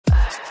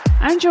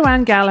I'm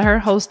Joanne Gallagher,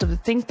 host of the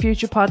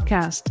Think.Future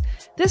podcast.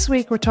 This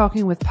week we're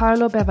talking with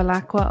Paolo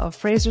Bevilacqua of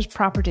Frasers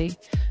Property.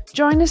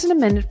 Join us in a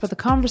minute for the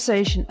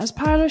conversation as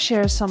Paolo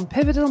shares some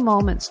pivotal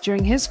moments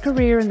during his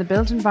career in the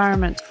built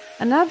environment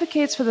and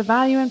advocates for the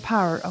value and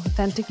power of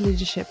authentic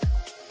leadership.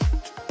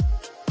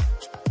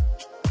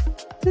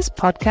 This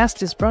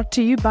podcast is brought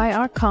to you by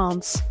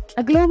ARKANCE,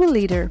 a global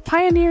leader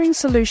pioneering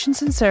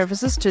solutions and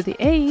services to the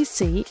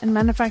AEC and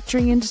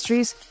manufacturing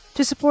industries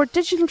to support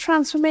digital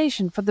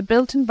transformation for the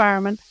built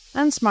environment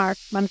and smart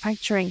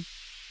manufacturing.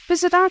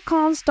 Visit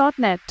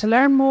arkance.net to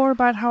learn more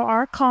about how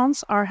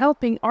ARKANCE are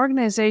helping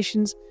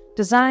organisations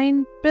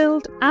design,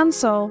 build and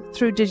solve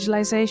through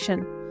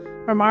digitalisation.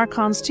 From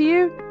ARKANCE to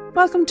you,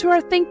 welcome to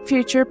our Think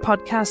Future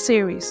podcast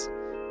series.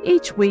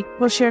 Each week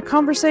we'll share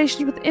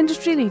conversations with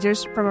industry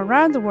leaders from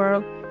around the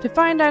world to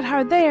find out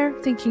how they're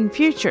thinking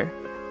future.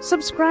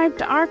 Subscribe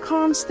to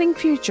ARKANCE Think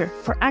Future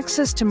for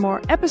access to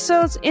more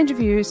episodes,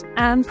 interviews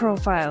and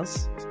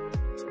profiles.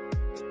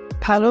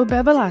 Paolo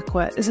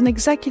Bevilacqua is an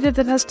executive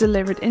that has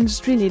delivered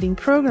industry-leading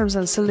programs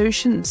and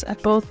solutions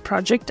at both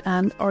project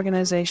and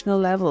organisational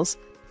levels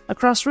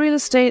across real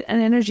estate and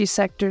energy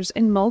sectors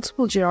in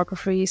multiple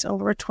geographies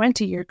over a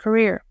 20-year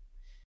career.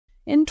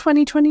 In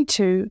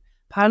 2022,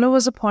 Paolo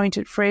was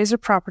appointed Frasers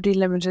Property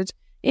Limited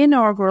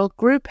inaugural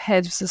Group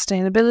Head of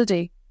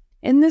Sustainability.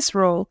 In this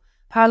role,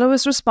 Paolo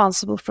is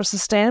responsible for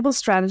sustainable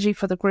strategy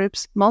for the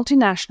group's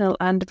multinational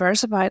and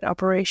diversified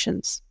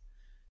operations.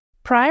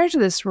 Prior to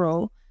this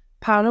role,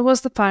 Paolo was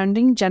the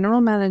founding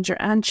general manager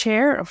and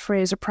chair of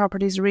Frasers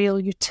Properties Real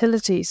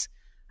Utilities,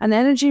 an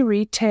energy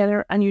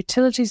retailer and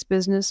utilities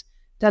business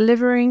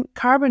delivering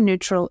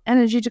carbon-neutral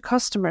energy to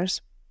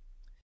customers.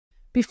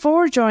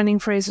 Before joining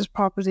Frasers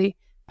Property,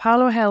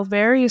 Paolo held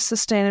various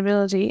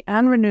sustainability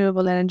and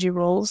renewable energy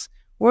roles,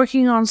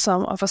 working on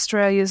some of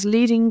Australia's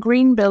leading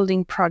green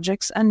building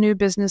projects and new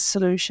business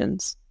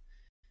solutions.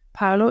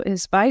 Paolo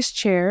is Vice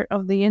Chair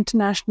of the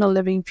International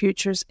Living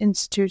Futures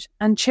Institute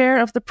and Chair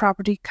of the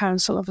Property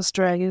Council of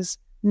Australia's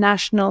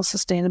National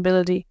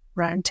Sustainability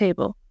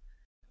Roundtable.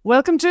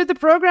 Welcome to the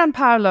programme,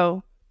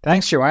 Paolo.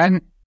 Thanks,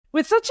 Joanne.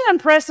 With such an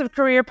impressive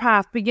career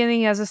path,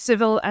 beginning as a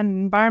civil and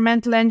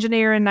environmental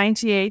engineer in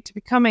 '98 to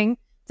becoming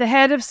the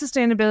head of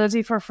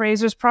sustainability for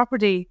Frasers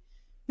Property,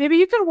 maybe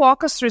you could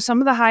walk us through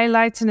some of the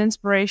highlights and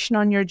inspiration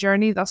on your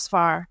journey thus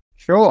far.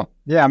 Sure.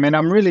 Yeah,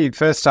 I'm really,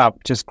 first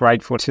up, just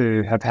grateful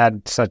to have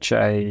had such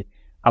a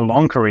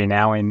long career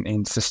now in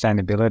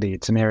sustainability.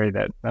 It's an area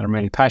that I'm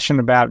really passionate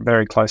about,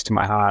 very close to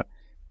my heart,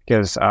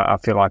 because I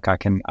feel like I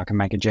can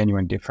make a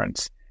genuine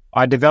difference.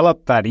 I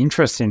developed that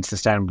interest in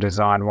sustainable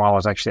design while I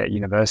was actually at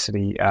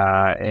university,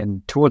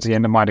 and towards the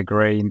end of my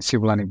degree in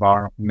civil and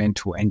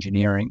environmental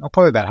engineering, or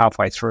probably about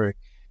halfway through,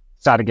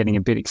 started getting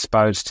a bit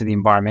exposed to the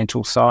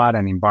environmental side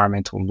and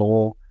environmental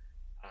law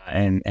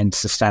and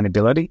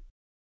sustainability.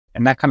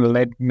 And that kind of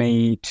led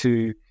me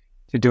to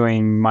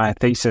doing my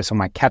thesis, or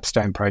my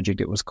capstone project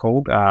it was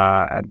called,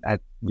 at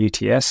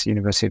UTS,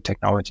 University of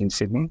Technology in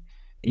Sydney,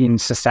 in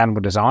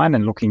sustainable design,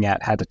 and looking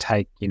at how to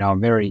take, a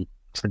very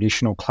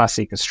traditional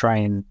classic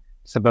Australian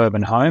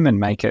suburban home and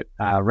make it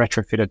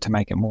retrofitted to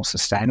make it more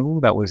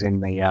sustainable. That was in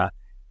the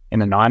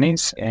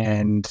 90s.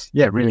 And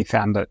yeah, really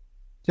found it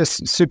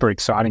just super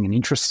exciting and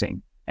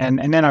interesting.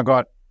 And then I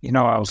got,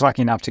 I was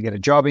lucky enough to get a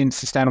job in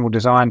sustainable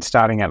design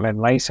starting at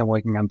Lend-Lease and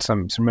working on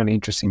some really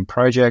interesting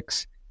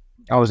projects.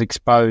 I was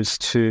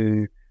exposed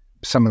to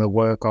some of the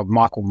work of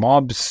Michael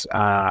Mobbs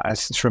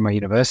through my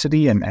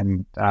university,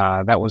 and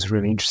that was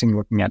really interesting,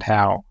 looking at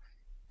how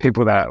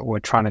people that were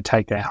trying to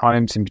take their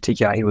homes, in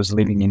particular, he was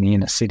living in the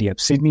inner city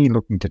of Sydney,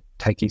 looking to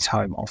take his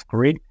home off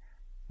grid.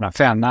 And I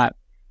found that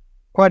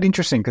quite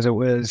interesting because it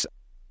was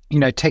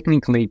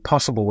technically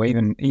possible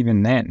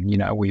even then,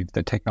 with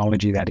the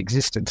technology that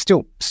existed.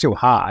 Still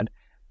hard,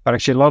 but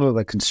actually a lot of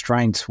the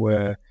constraints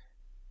were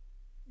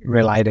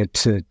related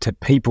to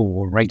people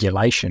or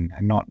regulation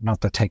and not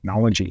the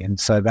technology. And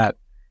so that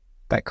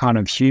kind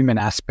of human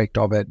aspect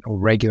of it, or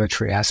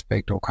regulatory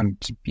aspect, or kind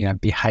of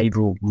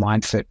behavioral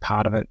mindset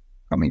part of it,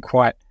 got me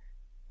quite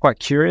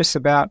curious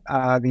about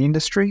the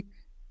industry.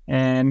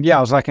 And yeah,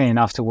 I was lucky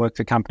enough to work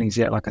for companies,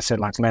 like I said,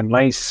 like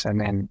Lend-Lease,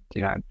 and then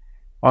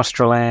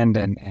Australand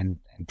and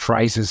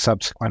Frasers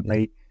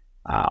subsequently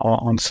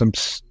on some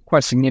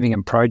quite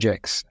significant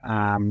projects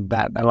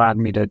that allowed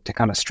me to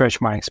kind of stretch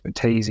my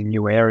expertise in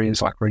new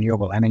areas like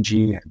renewable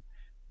energy and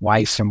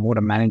waste and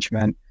water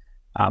management.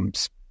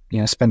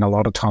 Spend a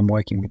lot of time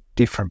working with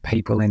different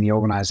people in the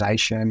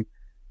organisation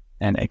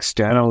and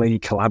externally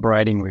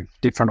collaborating with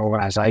different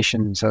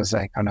organisations as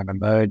they kind of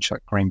emerge,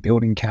 like Green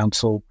Building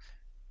Council.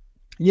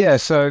 Yeah,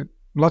 so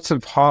lots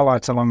of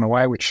highlights along the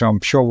way, which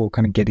I'm sure we'll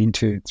kind of get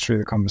into through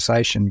the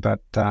conversation, but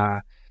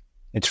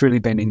it's really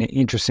been an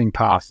interesting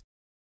path.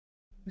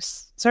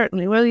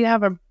 Certainly. Well, you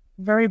have a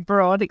very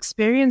broad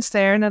experience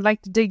there, and I'd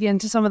like to dig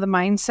into some of the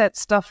mindset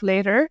stuff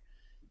later.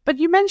 But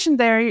you mentioned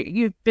there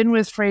you've been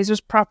with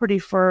Frasers Property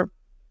for,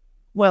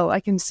 well, I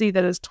can see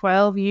that it's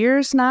 12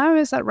 years now.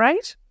 Is that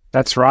right?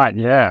 That's right,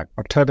 yeah.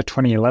 October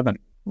 2011.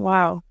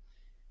 Wow.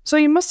 So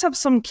you must have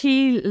some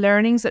key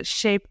learnings that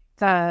shaped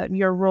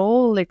your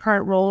role, the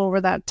current role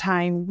over that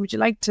time. Would you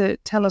like to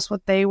tell us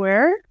what they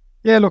were?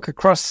 Yeah, look,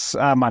 across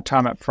my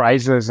time at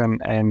Frasers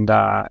and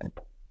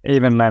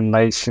even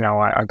Lend-Lease,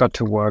 I got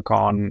to work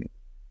on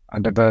a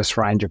diverse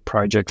range of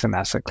projects and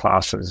asset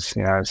classes,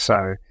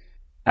 So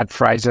at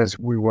Frasers,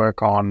 we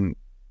work on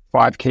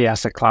 5 key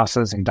asset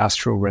classes: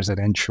 industrial,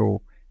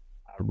 residential,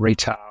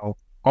 retail,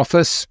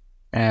 office,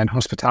 and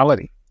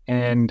hospitality.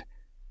 And,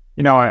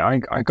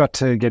 I got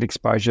to get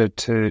exposure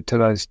to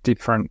those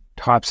different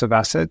types of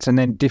assets and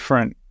then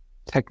different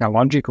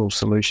technological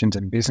solutions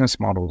and business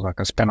models. Like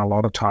I spent a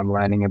lot of time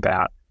learning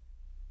about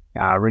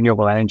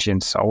renewable energy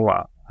and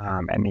solar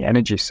and the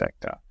energy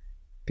sector,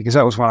 because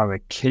that was one of the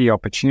key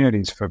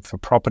opportunities for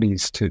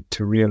properties to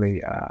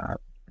really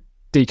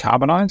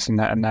decarbonize, and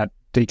that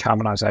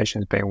decarbonisation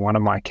has been one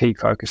of my key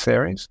focus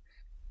areas.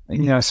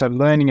 So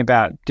learning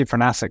about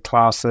different asset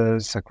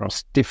classes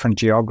across different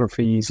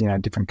geographies,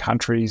 different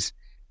countries,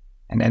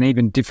 and then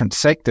even different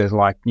sectors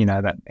like,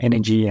 that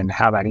energy and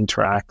how that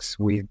interacts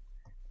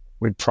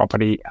with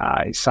property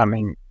is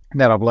something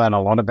that I've learned a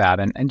lot about,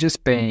 and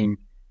just being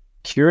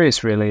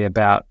curious really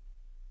about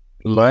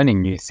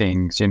learning new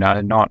things,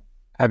 not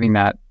having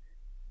that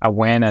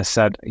awareness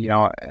that,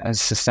 as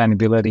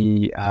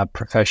sustainability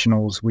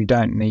professionals, we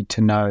don't need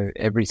to know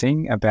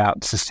everything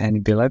about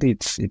sustainability.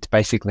 It's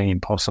basically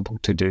impossible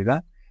to do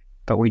that.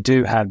 But we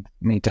do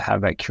need to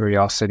have that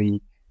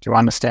curiosity to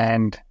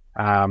understand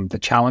the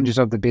challenges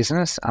of the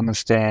business,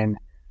 understand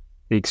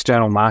the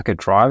external market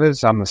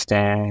drivers,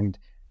 understand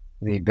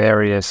the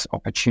various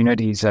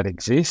opportunities that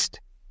exist,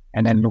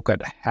 and then look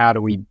at how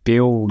do we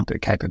build the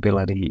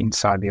capability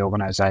inside the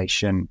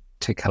organisation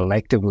to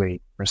collectively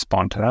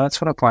respond to that.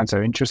 That's what I find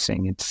so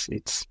interesting.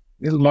 It's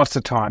lots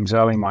of times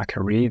early in my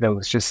career, there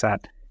was just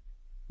that,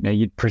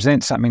 you'd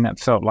present something that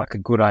felt like a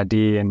good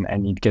idea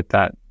and you'd get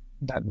that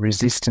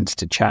resistance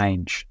to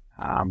change,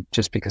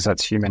 just because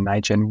that's human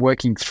nature. And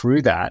working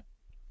through that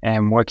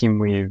and working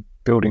with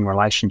building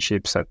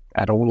relationships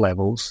at all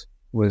levels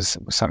was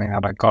something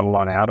that I got a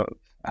lot out of,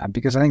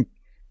 because I think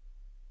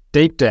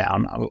deep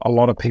down, a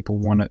lot of people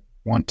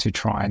want to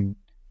try and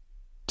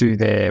do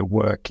their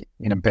work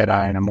in a better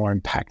and a more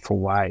impactful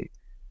way,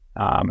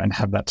 and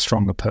have that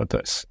stronger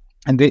purpose.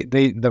 And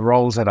the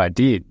roles that I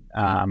did,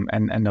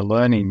 and the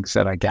learnings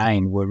that I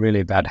gained were really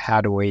about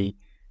how do we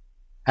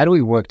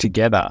work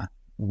together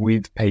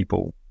with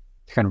people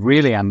to kind of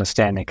really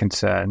understand their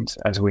concerns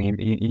as we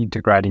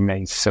integrating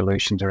these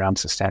solutions around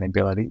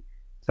sustainability,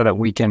 so that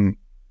we can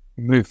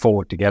move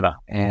forward together.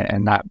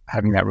 And that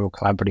having that real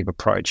collaborative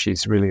approach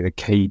is really the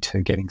key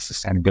to getting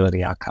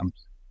sustainability outcomes.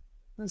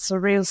 It's a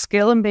real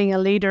skill in being a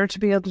leader to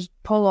be able to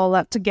pull all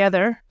that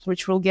together,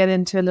 which we'll get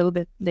into a little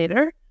bit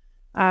later.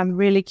 I'm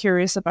really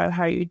curious about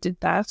how you did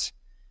that.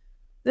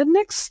 The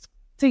next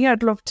thing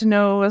I'd love to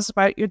know is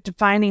about your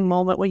defining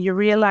moment when you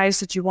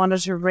realized that you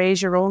wanted to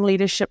raise your own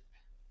leadership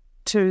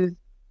to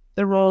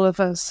the role of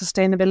a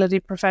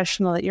sustainability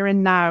professional that you're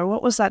in now.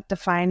 What was that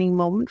defining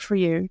moment for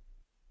you?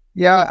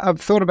 Yeah,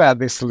 I've thought about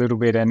this a little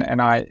bit,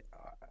 and I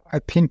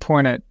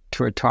pinpoint it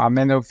to a time.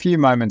 And there were a few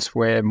moments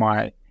where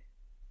my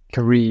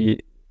career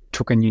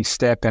took a new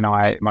step and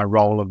my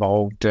role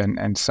evolved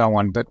and so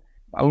on. But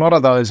a lot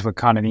of those were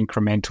kind of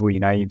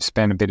incremental. You've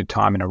spent a bit of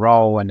time in a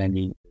role and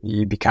then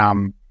you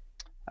become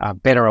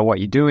better at what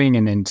you're doing,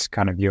 and then it's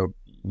kind of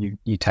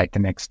you take the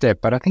next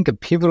step. But I think a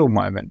pivotal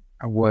moment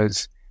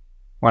was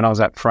when I was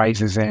at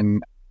Frasers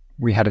and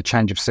we had a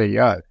change of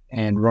CEO,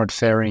 and Rod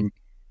Ferring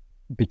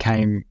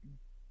became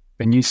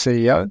the new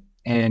CEO.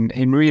 And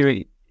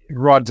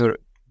Rod's a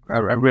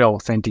real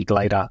authentic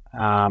leader.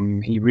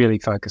 He really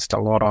focused a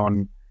lot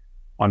on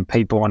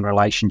people and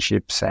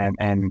relationships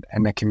and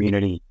the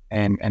community,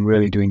 and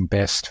really doing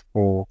best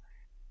for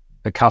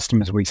the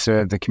customers we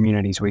serve, the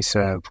communities we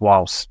serve,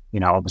 whilst,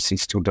 obviously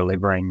still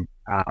delivering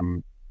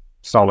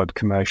solid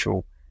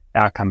commercial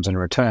outcomes and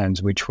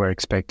returns, which we're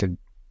expected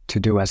to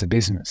do as a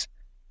business.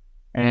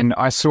 And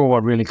I saw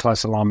a really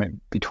close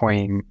alignment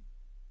between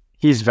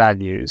his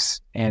values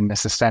and the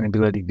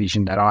sustainability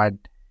vision that I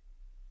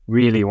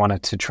really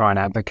wanted to try and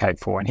advocate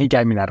for. And he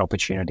gave me that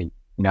opportunity.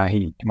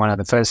 One of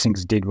the first things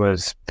he did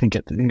was, I think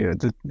it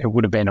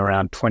would have been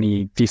around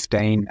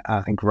 2015,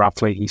 I think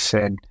roughly, he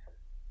said,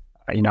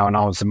 and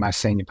I was the most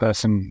senior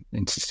person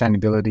in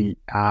sustainability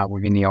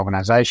within the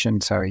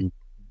organisation. So he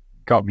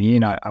got me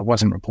in. I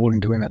wasn't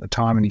reporting to him at the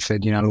time, and he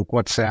said, look,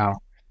 what's our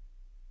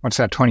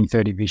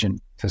 2030 vision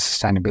for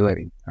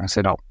sustainability? And I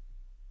said,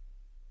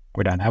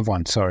 we don't have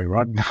one. Sorry,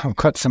 Rod. I've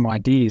got some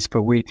ideas,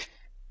 but we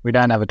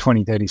don't have a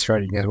 2030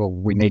 strategy. He goes, well,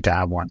 we need to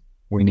have one.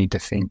 We need to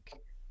think.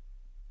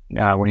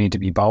 We need to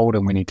be bold,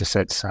 and we need to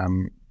set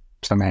some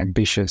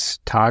ambitious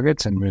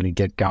targets and really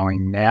get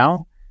going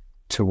now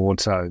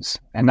towards those.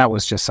 And that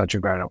was just such a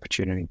great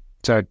opportunity.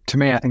 So to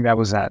me, I think that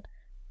was that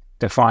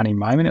defining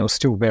moment. It was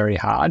still very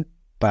hard,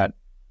 but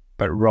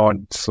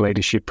Rod's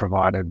leadership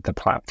provided the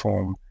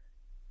platform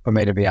for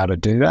me to be able to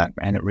do that,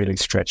 and it really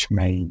stretched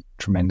me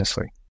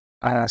tremendously.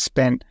 I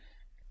spent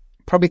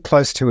probably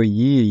close to a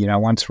year,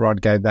 once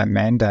Rod gave that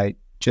mandate,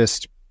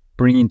 just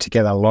bringing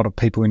together a lot of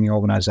people in the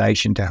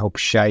organization to help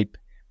shape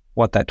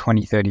what that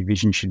 2030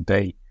 vision should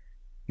be.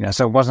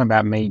 So it wasn't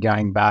about me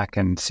going back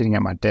and sitting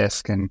at my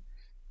desk and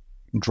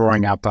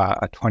drawing up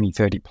a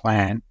 2030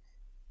 plan.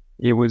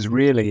 It was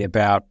really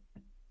about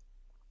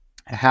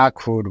how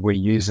could we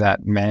use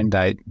that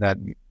mandate that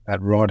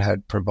Rod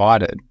had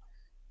provided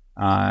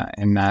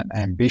and that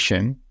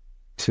ambition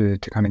to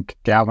kind of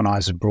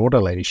galvanize a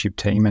broader leadership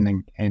team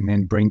and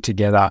then bring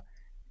together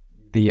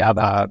the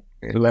other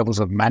levels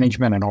of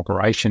management and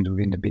operations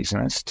within the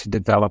business to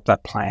develop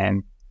that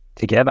plan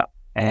together.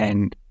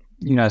 And,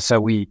 so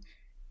we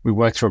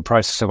worked through a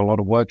process of a lot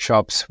of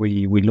workshops.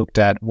 We looked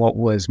at what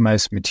was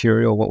most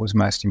material, what was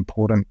most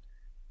important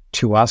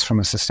to us from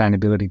a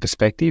sustainability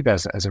perspective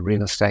as a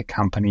real estate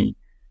company,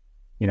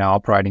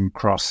 operating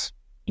across,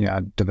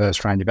 a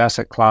diverse range of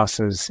asset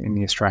classes in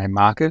the Australian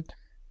market.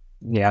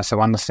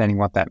 So understanding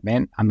what that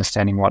meant,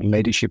 understanding what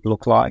leadership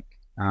looked like,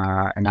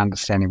 and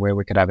understanding where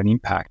we could have an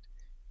impact,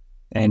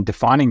 and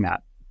defining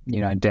that,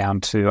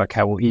 down to,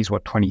 okay, well, here's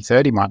what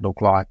 2030 might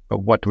look like, but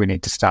what do we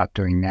need to start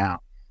doing now?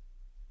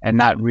 And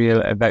that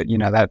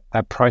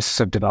process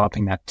of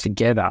developing that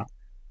together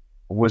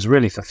was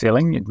really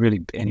fulfilling.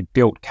 It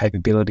built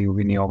capability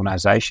within the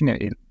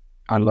organisation.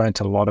 I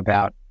learned a lot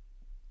about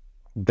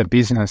the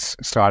business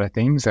side of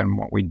things and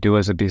what we do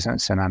as a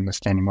business, and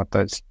understanding what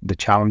the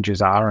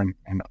challenges are,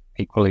 and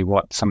equally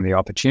what some of the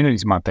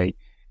opportunities might be,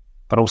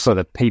 but also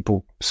the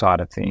people side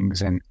of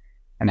things and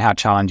how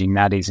challenging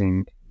that is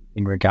in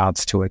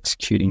regards to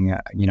executing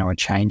a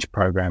change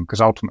program,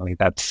 because ultimately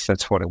that's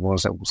what it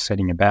was that we're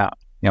setting about.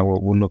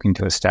 We're looking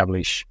to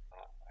establish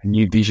a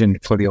new vision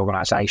for the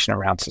organisation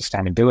around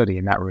sustainability,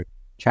 and that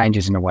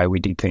changes in the way we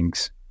did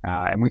things.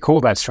 And we call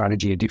that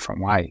strategy a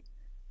different way.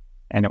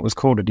 And it was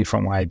called a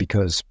different way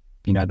because,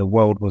 the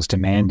world was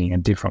demanding a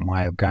different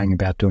way of going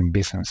about doing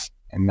business.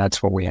 And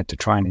that's what we had to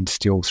try and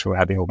instill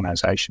throughout the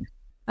organisation.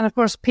 And of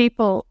course,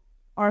 people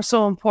are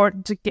so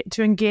important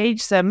to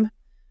engage them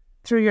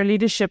through your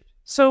leadership.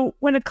 So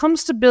when it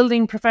comes to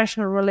building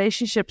professional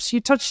relationships, you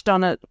touched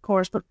on it, of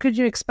course, but could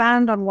you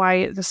expand on why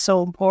it is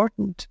so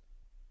important?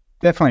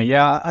 Definitely,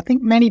 yeah. I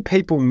think many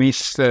people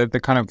miss the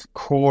kind of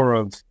core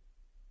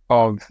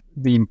of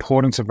the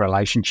importance of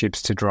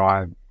relationships to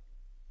drive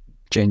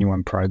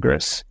genuine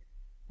progress.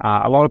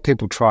 A lot of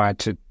people try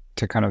to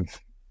kind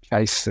of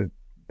chase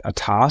a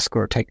task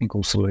or a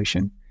technical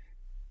solution.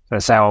 So they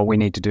say, oh, we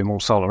need to do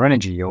more solar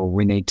energy, or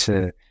we need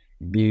to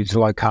use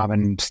low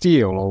carbon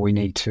steel, or we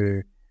need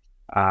to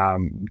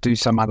do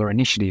some other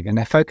initiative. And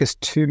they focus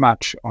too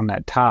much on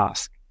that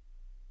task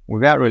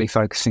without really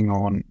focusing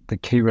on the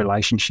key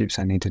relationships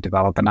they need to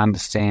develop and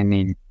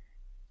understanding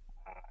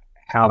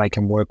how they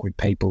can work with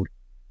people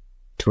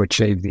to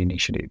achieve the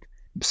initiative.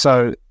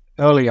 So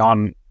early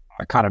on,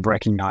 I kind of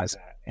recognized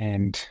that,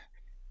 and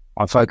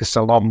I focused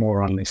a lot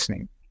more on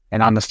listening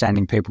and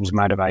understanding people's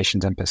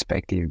motivations and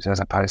perspectives, as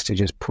opposed to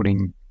just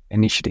putting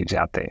initiatives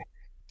out there.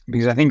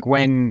 Because I think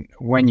when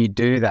you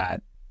do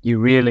that, you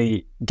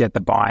really get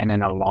the buy-in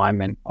and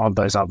alignment of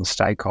those other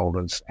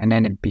stakeholders, and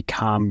then it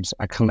becomes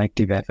a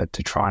collective effort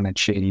to try and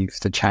achieve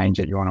the change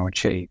that you want to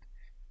achieve.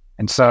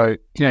 And so,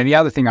 the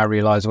other thing I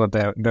realized was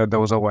there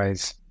was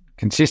always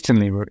I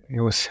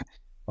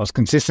was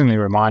consistently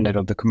reminded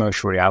of the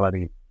commercial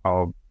reality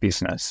of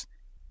business.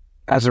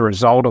 As a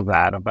result of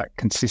that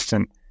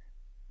consistent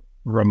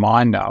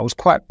reminder, I was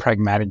quite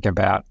pragmatic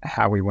about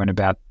how we went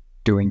about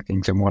doing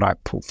things and what I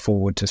put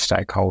forward to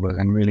stakeholders,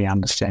 and really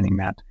understanding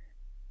that,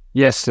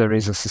 yes, there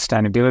is a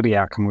sustainability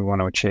outcome we want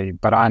to achieve,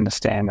 but I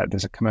understand that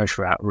there's a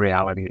commercial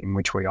reality in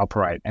which we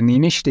operate. And the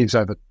initiatives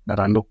that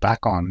I look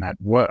back on that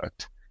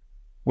worked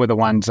were the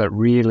ones that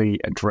really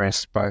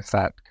addressed both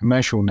that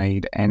commercial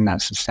need and that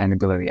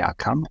sustainability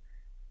outcome.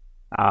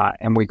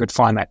 And we could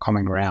find that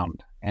common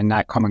ground. And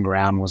that common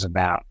ground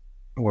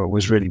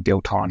was really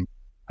built on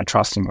a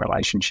trusting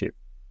relationship.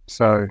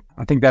 So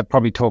I think that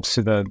probably talks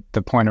to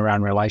the point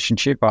around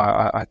relationship.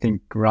 I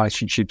think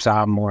relationships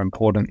are more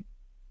important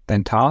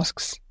than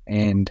tasks.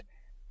 And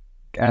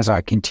as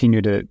I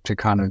continue to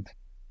kind of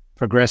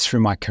progress through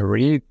my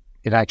career,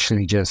 it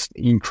actually just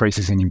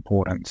increases in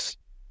importance.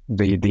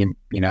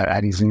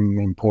 That is in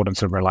the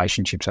importance of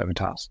relationships over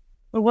tasks.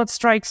 Well, what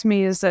strikes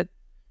me is that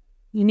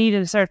you need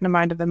a certain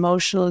amount of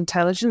emotional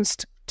intelligence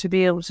to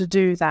be able to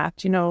do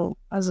that,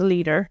 as a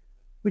leader.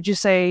 Would you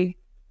say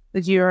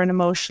that you're an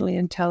emotionally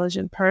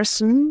intelligent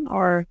person,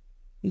 or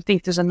you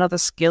think there's another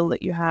skill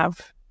that you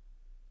have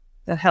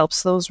that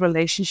helps those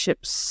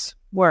relationships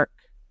work?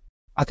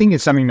 I think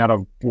it's something that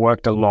I've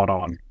worked a lot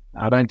on.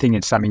 I don't think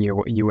it's something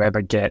you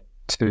ever get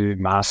to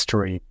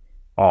mastery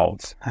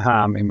of,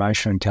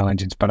 emotional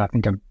intelligence, but I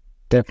think I've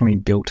definitely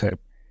built it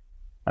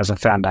as a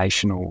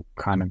foundational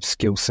kind of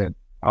skill set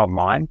of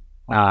mine.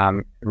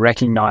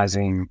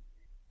 Recognizing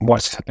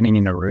what's happening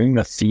in the room,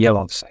 the feel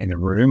of in the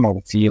room, or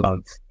the feel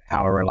of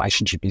how a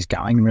relationship is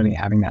going, really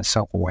having that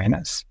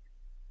self-awareness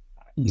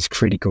is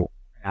critical.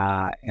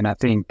 And I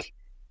think,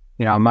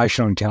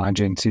 emotional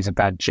intelligence is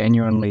about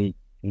genuinely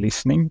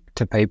listening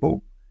to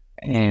people,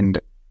 and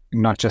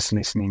not just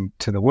listening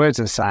to the words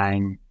they're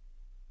saying,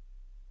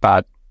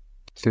 but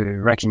to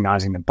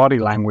recognizing the body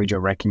language or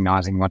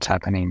recognizing what's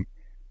happening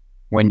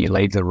when you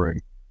leave the room,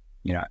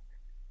 you know.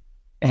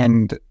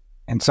 And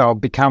so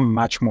I've become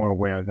much more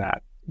aware of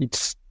that.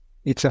 It's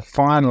a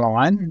fine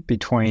line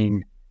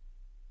between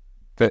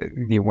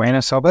the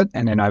awareness of it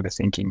and then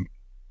overthinking.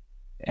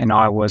 And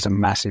I was a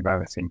massive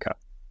overthinker.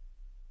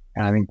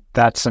 And I think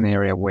that's an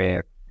area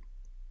where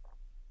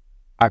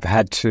I've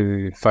had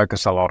to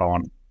focus a lot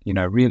on, you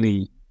know,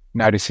 really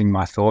noticing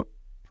my thought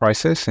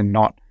process and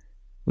not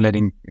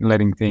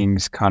letting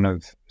things kind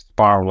of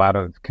spiral out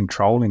of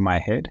control in my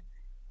head.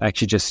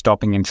 Actually just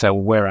stopping and say,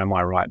 well, where am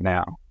I right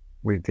now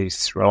with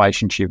this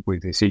relationship,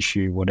 with this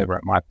issue, whatever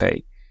it might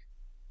be,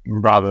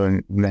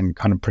 rather than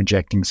kind of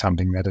projecting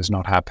something that has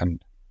not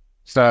happened.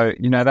 So,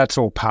 you know, that's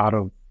all part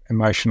of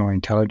emotional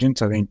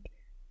intelligence. I think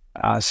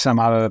some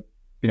other,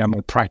 you know,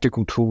 more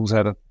practical tools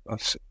that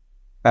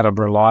I've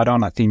relied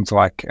on are things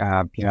like,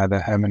 you know, the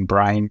Herman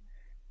Brain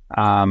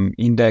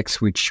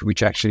Index,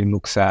 which actually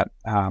looks at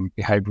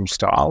behavioral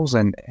styles,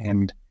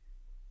 and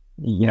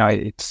you know,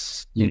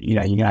 it's you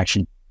know, you can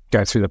actually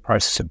go through the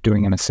process of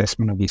doing an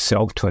assessment of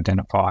yourself to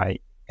identify,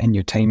 and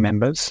your team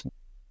members,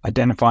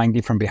 identifying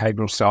different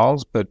behavioral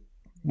styles. But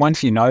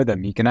once you know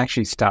them, you can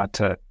actually start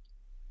to,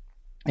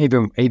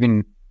 even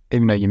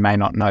though you may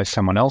not know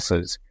someone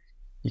else's,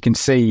 you can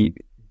see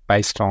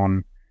based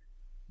on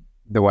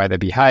the way they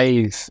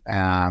behave,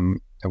 the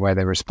way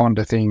they respond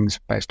to things,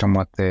 based on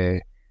what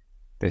they're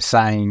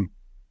saying,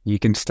 you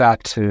can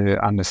start to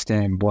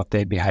understand what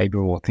their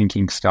behavioral or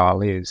thinking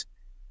style is.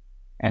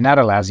 And that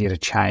allows you to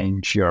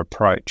change your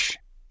approach.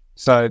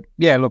 So,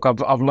 yeah, look,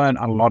 I've learned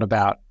a lot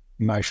about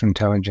emotional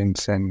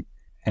intelligence and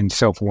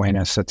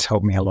self-awareness. It's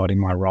helped me a lot in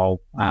my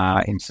role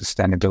in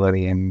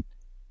sustainability, and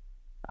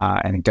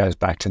it goes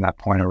back to that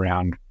point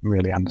around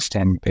really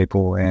understanding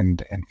people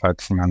and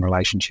focusing on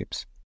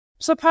relationships.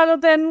 So, Paolo,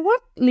 then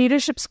what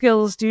leadership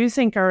skills do you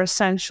think are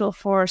essential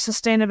for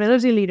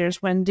sustainability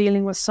leaders when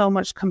dealing with so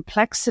much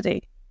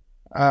complexity?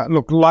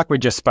 Look, like we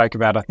just spoke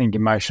about, I think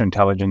emotional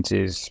intelligence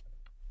is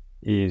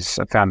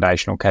a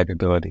foundational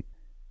capability.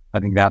 I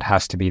think that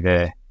has to be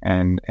there,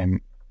 and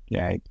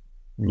yeah,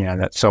 you know,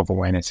 that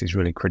self-awareness is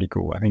really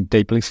critical. I think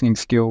deep listening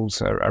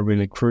skills are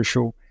really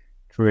crucial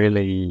to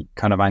really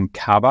kind of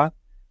uncover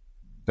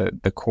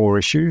the core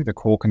issue, the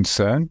core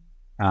concern,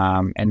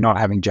 and not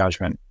having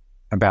judgment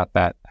about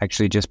that.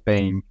 Actually just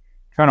trying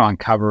to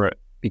uncover it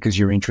because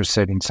you're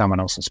interested in someone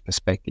else's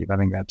perspective. I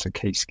think that's a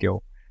key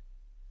skill.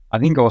 I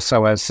think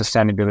also as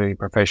sustainability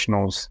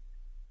professionals,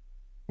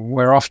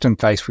 we're often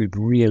faced with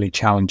really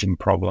challenging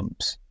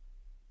problems,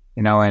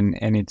 you know, and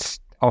it's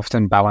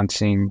often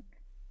balancing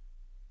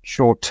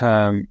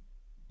short-term,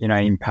 you know,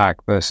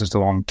 impact versus the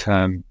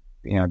long-term,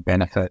 you know,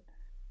 benefit.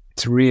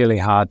 It's really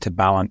hard to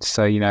balance.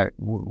 So, you know,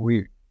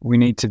 we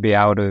need to be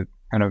able to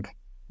kind of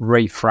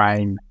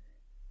reframe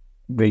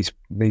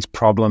these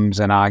problems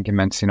and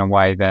arguments in a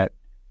way that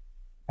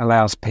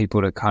allows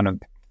people to kind of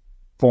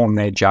form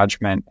their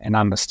judgment and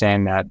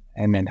understand that,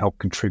 and then help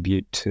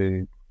contribute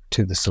to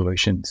the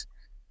solutions.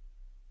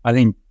 I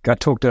think I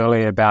talked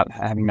earlier about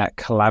having that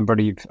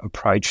collaborative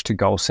approach to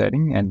goal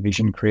setting and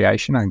vision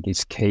creation. I think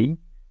is key.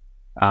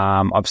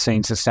 I've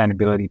seen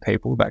sustainability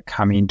people that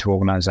come into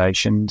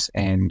organizations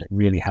and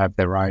really have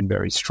their own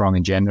very strong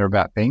agenda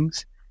about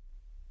things.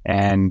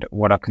 And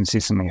what I've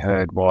consistently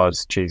heard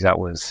was, geez, that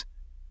was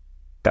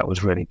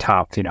really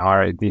tough. You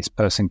know, this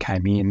person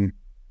came in,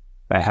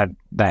 they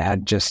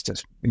had just,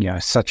 you know,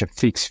 such a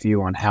fixed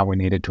view on how we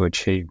needed to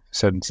achieve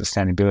certain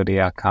sustainability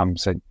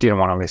outcomes. They didn't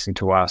want to listen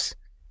to us.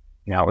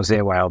 You know, it was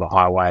their way or the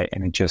highway,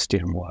 and it just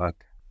didn't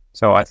work.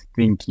 So I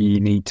think you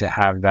need to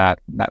have that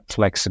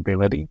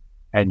flexibility,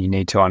 and you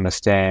need to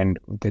understand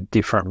the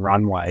different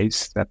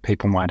runways that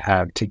people might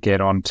have to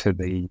get onto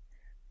the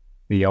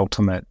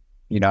ultimate,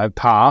 you know,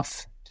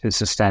 path to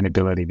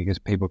sustainability, because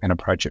people can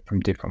approach it from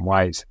different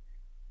ways.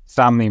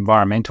 Some the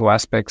environmental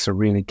aspects are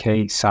really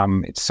key.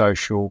 Some it's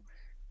social.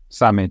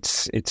 Some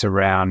it's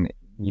around,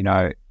 you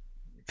know,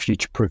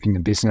 future-proofing the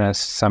business.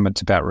 Some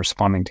it's about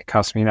responding to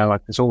customer. You know,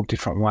 like there's all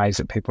different ways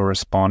that people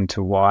respond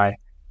to why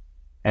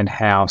and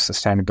how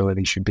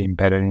sustainability should be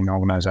embedded in an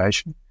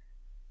organisation.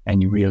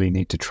 And you really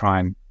need to try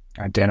and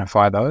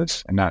identify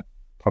those. And that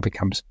probably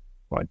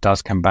it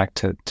does come back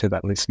to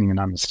that listening and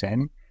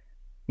understanding.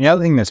 The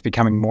other thing that's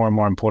becoming more and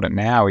more important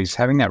now is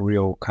having that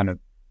real kind of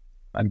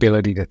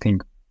ability to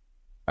think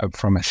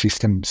from a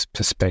systems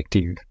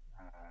perspective.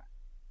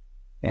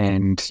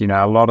 And, you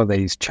know, a lot of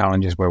these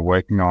challenges we're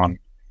working on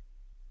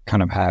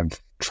kind of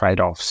have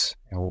trade-offs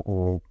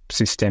or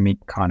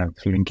systemic kind of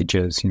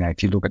linkages. You know,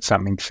 if you look at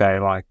something, say,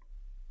 like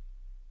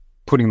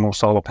putting more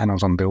solar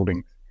panels on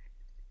buildings,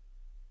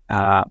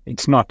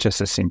 it's not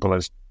just as simple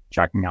as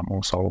jacking up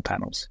more solar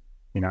panels.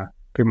 You know,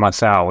 people might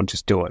say, oh, we'll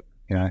just do it.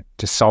 You know,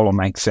 just solar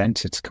makes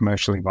sense. It's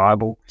commercially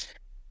viable.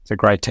 It's a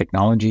great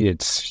technology.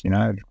 It's, you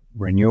know,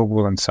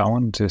 renewable and so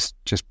on. Just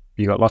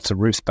you got lots of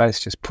roof space,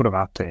 just put them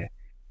up there.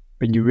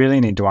 But you really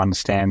need to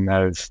understand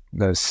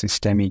those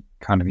systemic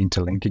kind of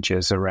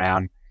interlinkages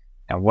around,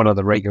 you know, what are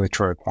the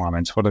regulatory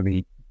requirements? What are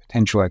the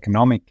potential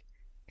economic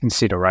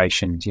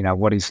considerations.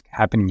 What is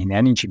happening in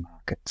energy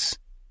markets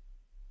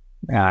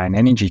and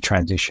energy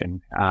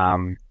transition? How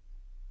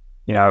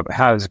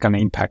is it going to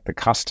impact the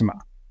customer?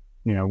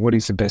 What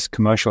is the best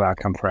commercial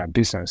outcome for our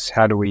business?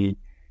 How do we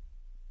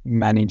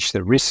manage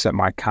the risks that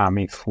might come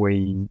if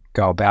we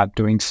go about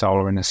doing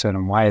solar in a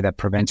certain way that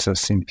prevents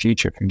us in the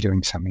future from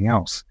doing something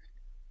else?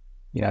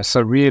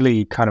 So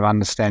really kind of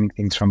understanding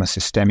things from a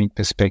systemic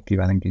perspective,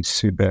 I think, is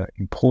super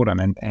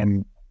important.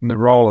 And the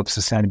role of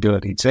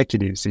sustainability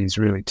executives is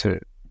really to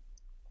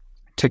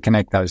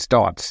connect those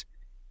dots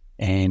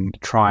and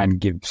try and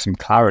give some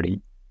clarity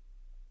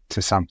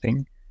to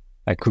something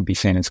that could be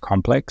seen as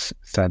complex,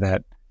 so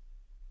that,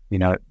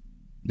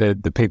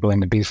 the people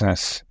in the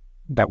business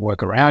that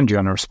work around you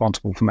and are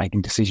responsible for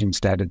making decisions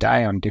day to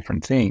day on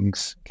different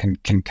things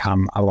can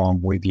come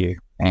along with you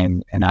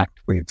and act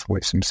with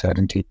some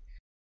certainty.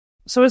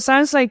 So it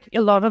sounds like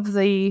a lot of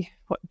the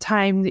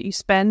time that you're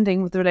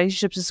spending with the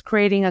relationships is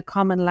creating a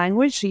common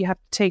language. So you have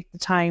to take the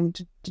time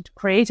to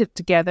create it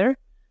together.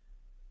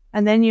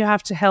 And then you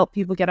have to help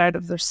people get out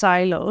of their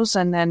silos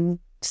and then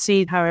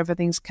see how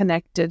everything's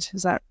connected.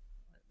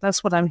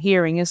 That's what I'm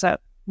hearing? Is that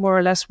more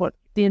or less what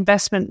the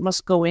investment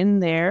must go in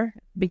there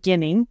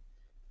beginning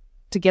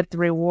to get the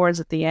rewards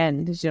at the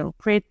end? Is,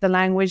 create the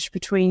language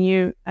between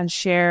you and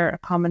share a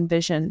common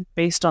vision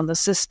based on the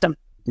system.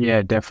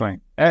 Yeah, definitely.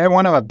 And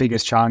one of our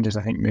biggest challenges,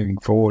 I think, moving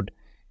forward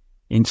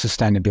in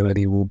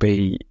sustainability will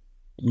be,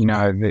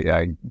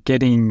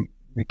 getting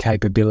the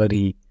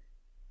capability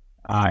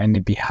and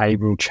the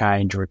behavioural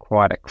change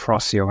required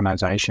across the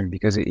organisation,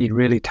 because it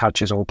really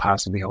touches all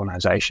parts of the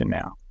organisation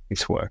now,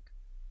 this work.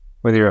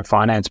 Whether you're a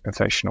finance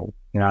professional,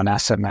 an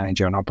asset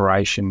manager, an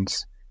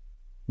operations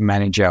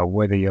manager,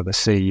 whether you're the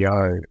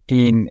CEO,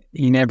 in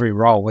every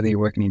role, whether you're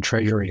working in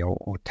treasury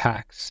or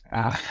tax,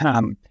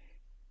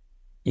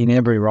 in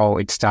every role,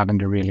 it's starting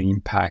to really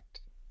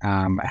impact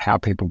how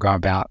people go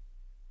about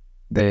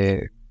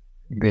their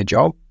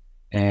job,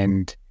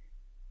 and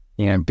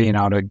being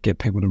able to get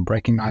people to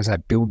recognise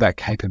that, build that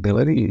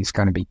capability is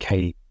going to be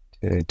key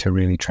to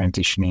really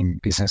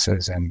transitioning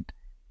businesses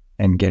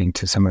and getting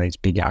to some of these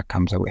big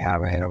outcomes that we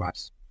have ahead of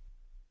us.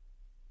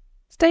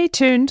 Stay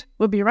tuned.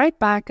 We'll be right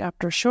back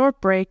after a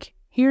short break.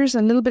 Here's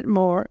a little bit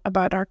more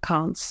about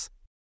ARKANCE.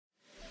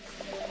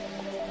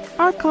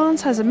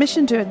 ARKANCE has a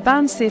mission to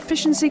advance the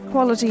efficiency,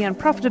 quality and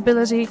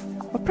profitability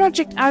of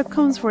project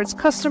outcomes for its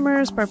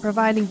customers by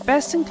providing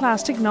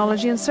best-in-class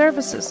technology and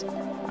services.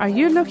 Are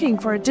you looking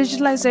for a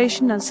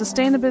digitalization and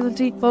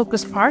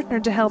sustainability-focused partner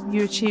to help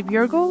you achieve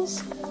your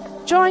goals?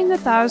 Join the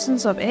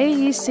thousands of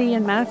AEC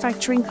and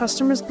manufacturing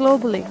customers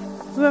globally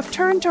who have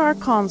turned to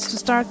ARKANCE to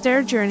start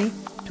their journey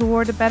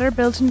toward a better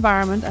built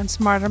environment and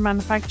smarter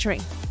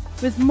manufacturing.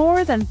 With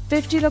more than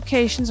 50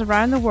 locations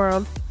around the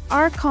world,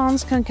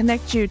 ARKANCE can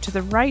connect you to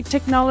the right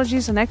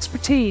technologies and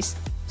expertise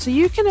so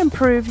you can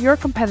improve your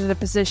competitive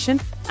position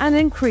and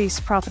increase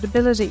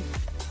profitability.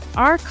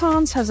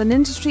 ARKANCE has an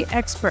industry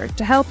expert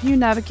to help you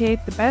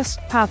navigate the best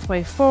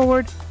pathway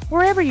forward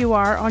wherever you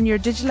are on your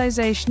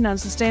digitalization and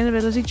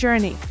sustainability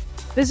journey.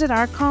 Visit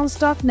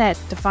arkance.net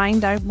to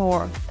find out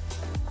more.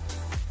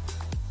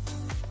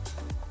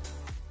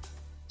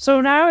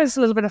 So now is a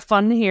little bit of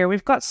fun here.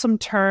 We've got some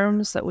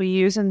terms that we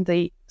use in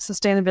the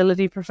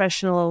sustainability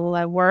professional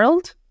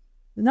world.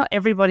 Not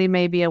everybody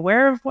may be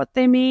aware of what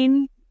they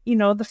mean.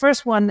 The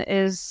first one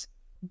is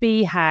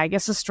BHAG.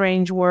 It's a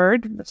strange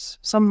word, but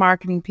some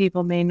marketing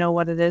people may know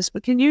what it is.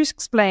 But can you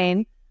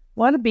explain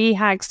what a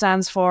BHAG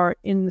stands for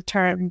in the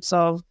terms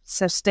of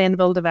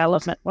sustainable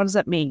development? What does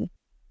that mean?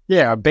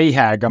 Yeah, a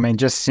BHAG,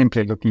 just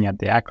simply looking at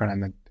the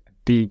acronym, a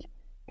big,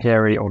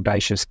 hairy,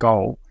 audacious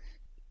goal,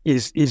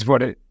 is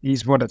what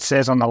it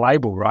says on the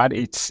label, right?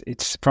 It's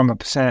from a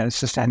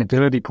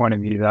sustainability point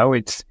of view, though,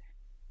 it's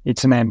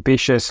an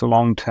ambitious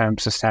long-term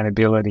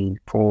sustainability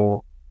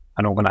for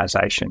an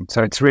organisation.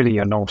 So it's really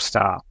a North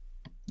Star,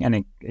 and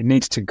it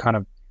needs to kind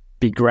of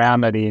be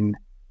grounded in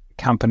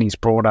company's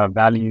broader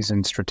values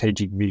and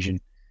strategic vision.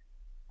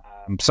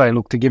 So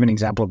look, to give an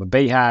example of a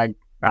BHAG,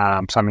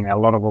 something that a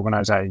lot of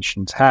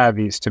organisations have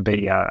is to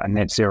be a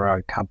net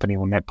zero company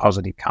or net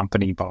positive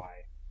company by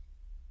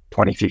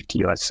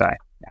 2050, let's say.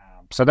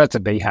 So that's a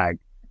BHAG.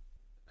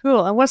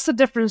 Cool. And what's the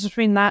difference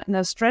between that and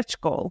a stretch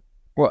goal?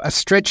 Well, a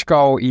stretch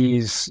goal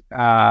is,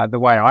 the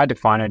way I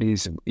define it,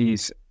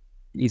 is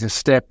a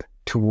step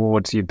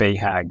towards your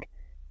BHAG.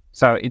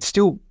 So it's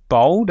still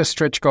bold. A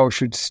stretch goal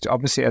should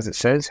obviously, as it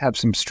says, have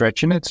some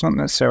stretch in it. It's not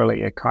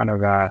necessarily a kind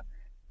of a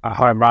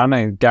home run,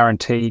 a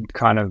guaranteed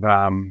kind of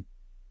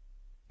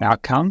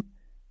outcome,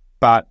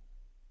 but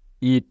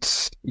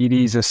it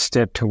is a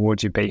step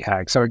towards your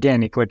BHAG. So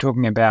again, if we're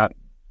talking about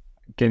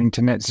getting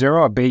to net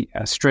zero,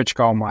 a stretch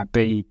goal might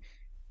be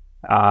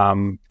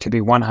to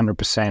be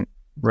 100%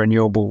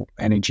 renewable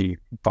energy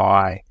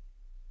by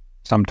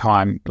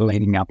sometime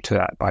leading up to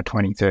that, by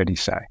 2030,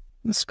 say.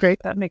 That's great.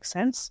 That makes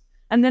sense.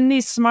 And then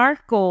these SMART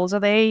goals, are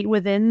they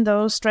within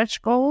those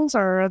stretch goals,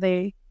 or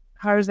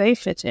how do they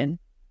fit in?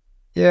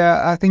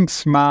 Yeah, I think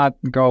SMART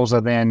goals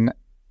are then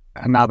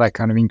another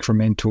kind of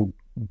incremental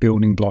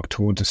building block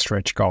towards a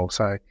stretch goal.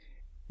 So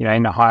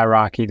in the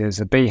hierarchy, there's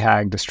the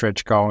BHAG, the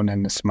stretch goal, and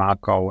then the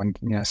SMART goal. And,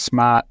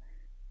 SMART,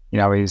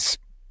 is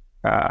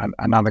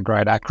another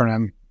great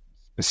acronym: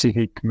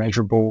 specific,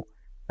 measurable,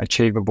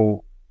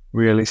 achievable,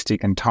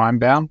 realistic, and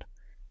time-bound.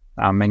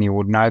 Many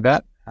would know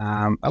that.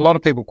 A lot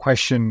of people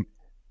question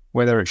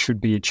whether it should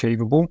be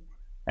achievable,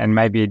 and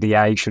maybe the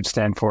A should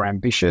stand for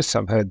ambitious.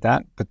 I've heard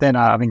that. But then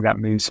I think that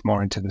moves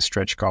more into the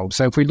stretch goals.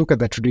 So if we look at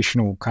the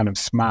traditional kind of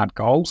SMART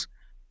goals,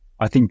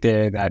 I think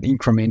they're that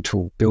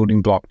incremental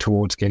building block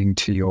towards getting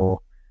to your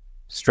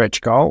stretch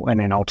goal and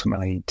then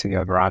ultimately to the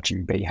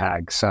overarching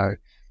BHAG. So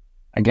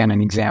again,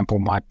 an example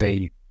might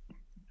be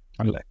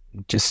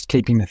just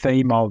keeping the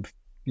theme of,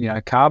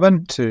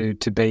 carbon to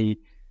be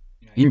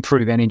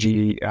improve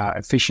energy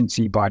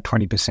efficiency by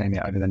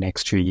 20% over the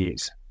next 2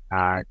 years.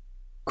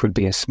 Could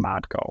be a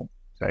SMART goal.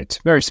 So it's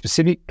very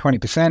specific,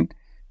 20%.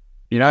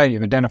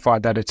 You've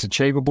identified that it's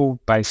achievable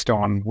based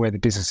on where the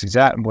business is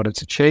at and what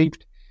it's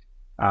achieved.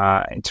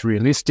 It's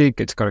realistic.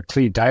 It's got a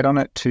clear date on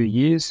it, 2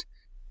 years,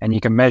 and you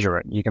can measure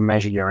it. You can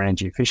measure your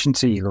energy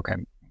efficiency. You look at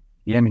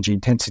the energy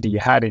intensity you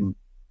had in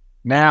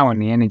now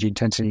and the energy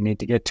intensity you need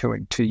to get to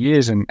in 2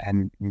 years,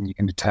 and you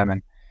can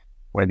determine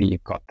whether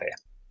you've got there.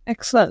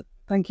 Excellent.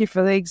 Thank you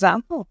for the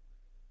example.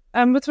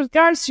 With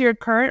regards to your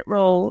current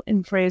role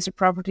in Fraser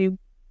Property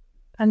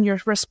and your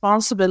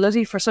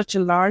responsibility for such a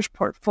large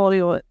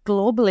portfolio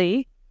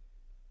globally,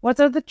 what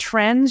are the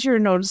trends you're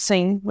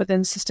noticing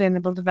within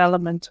sustainable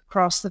development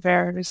across the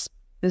various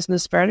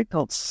business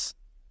verticals?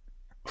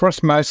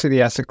 Across most of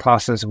the asset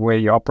classes where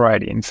you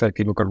operate in, so if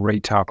you look at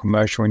retail,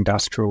 commercial,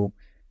 industrial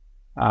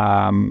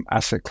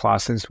asset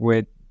classes,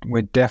 we're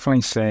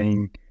definitely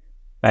seeing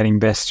that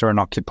investor and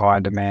occupier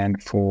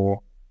demand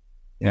for,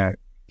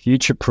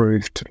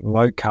 future-proofed,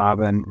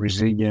 low-carbon,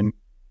 resilient,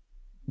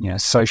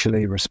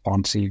 socially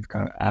responsive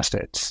kind of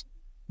assets.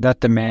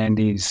 That demand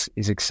is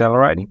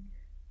accelerating.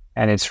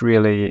 And it's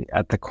really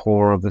at the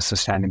core of the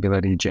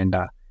sustainability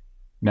agenda.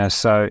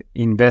 So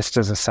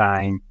investors are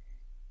saying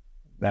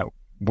that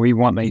we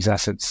want these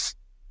assets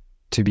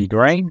to be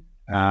green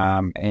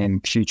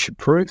and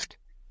future-proofed,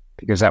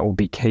 because that will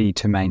be key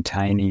to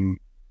maintaining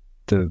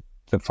the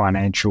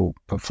financial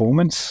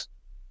performance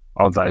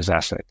of those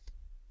assets.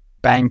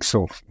 Banks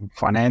or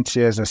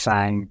financiers are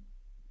saying,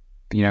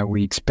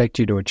 we expect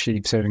you to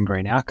achieve certain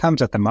green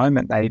outcomes. At the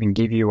moment, they even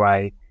give you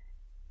a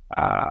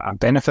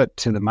benefit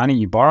to the money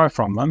you borrow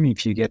from them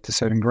if you get to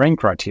certain green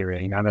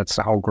criteria. That's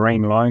the whole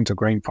green loans or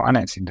green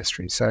finance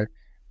industry. So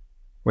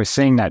we're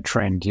seeing that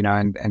trend,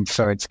 and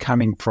so it's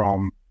coming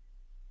from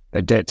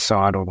the debt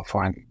side or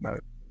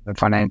the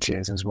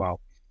financiers as well.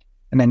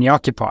 And then the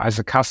occupiers,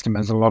 the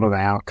customers, a lot of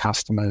our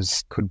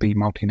customers could be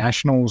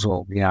multinationals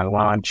or,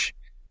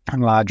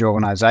 large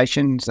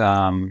organizations.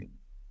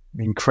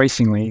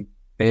 Increasingly,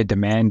 they're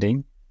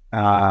demanding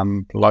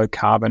low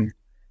carbon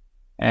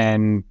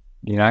and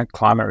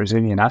climate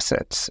resilient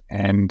assets,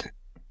 and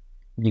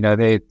they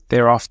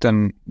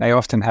often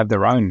have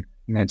their own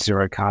net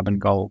zero carbon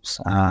goals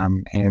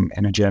and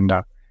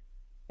agenda,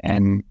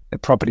 and the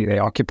property they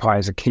occupy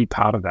is a key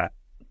part of that.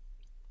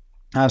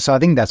 So I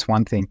think that's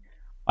one thing.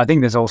 I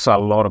think there's also a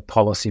lot of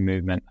policy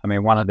movement. I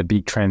mean, one of the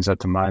big trends at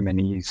the moment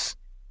is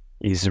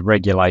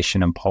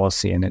regulation and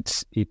policy, and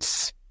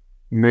it's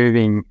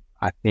moving.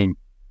 I think,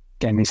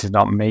 and this is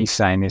not me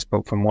saying this,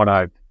 but from what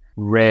I've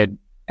read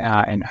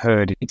and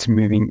heard, it's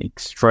moving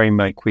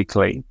extremely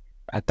quickly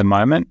at the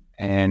moment.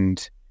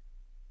 And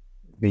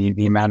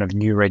the amount of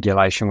new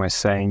regulation we're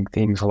seeing,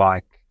 things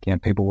like,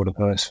 people would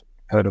have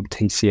heard of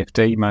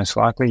TCFD, most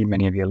likely,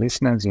 many of your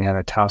listeners,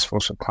 the Task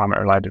Force of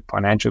Climate-Related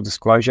Financial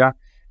Disclosure.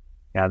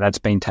 That's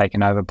been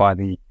taken over by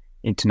the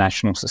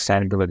International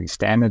Sustainability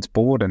Standards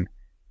Board,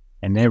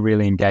 and they're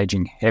really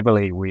engaging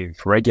heavily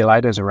with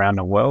regulators around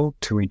the world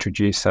to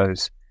introduce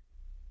those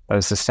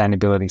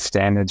sustainability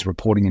standards,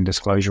 reporting and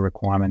disclosure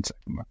requirements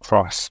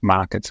across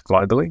markets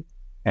globally.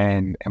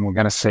 And we're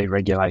going to see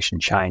regulation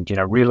change.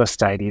 Real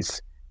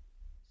estate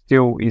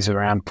still is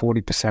around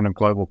 40% of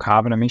global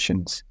carbon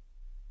emissions,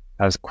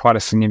 has quite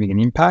a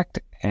significant impact,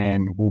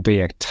 and will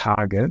be a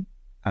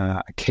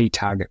key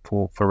target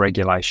for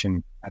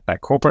regulation at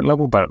that corporate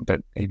level, but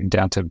even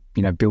down to,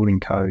 building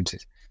codes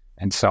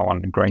and so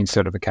on, and green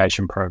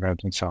certification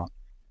programs and so on.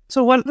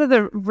 So what are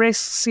the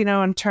risks,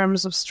 in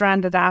terms of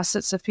stranded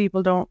assets if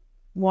people don't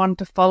want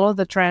to follow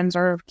the trends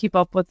or keep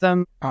up with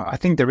them? I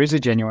think there is a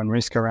genuine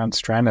risk around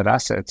stranded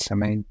assets. I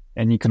mean,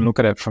 and you can look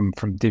at it from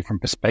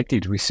different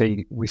perspectives. We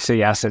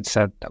see assets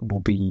that will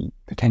be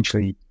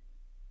potentially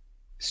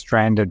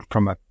stranded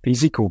from a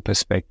physical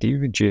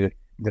perspective due to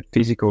the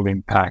physical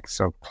impacts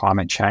of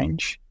climate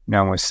change.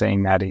 And we're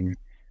seeing that in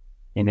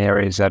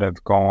areas that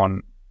have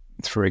gone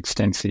through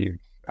extensive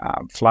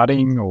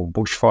flooding or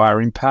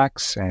bushfire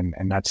impacts, and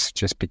that's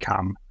just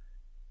become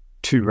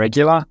too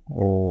regular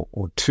or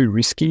too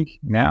risky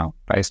now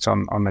based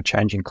on the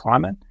changing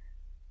climate,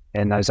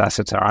 and those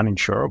assets are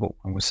uninsurable.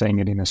 And we're seeing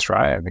it in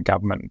Australia. The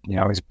government,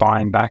 is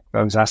buying back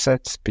those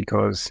assets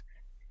because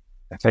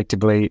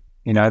effectively,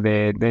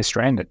 they're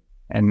stranded,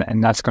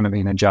 and that's going to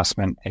be an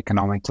adjustment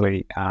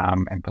economically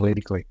and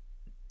politically.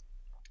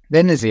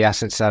 Then there's the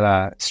assets that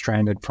are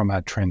stranded from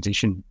a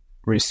transition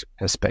risk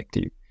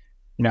perspective.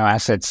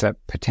 Assets that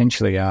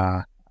potentially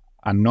are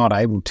not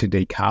able to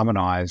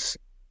decarbonise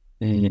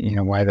in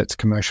a way that's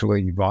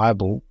commercially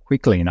viable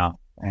quickly enough.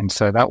 And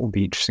so that will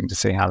be interesting to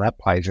see how that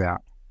plays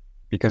out,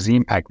 because the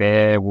impact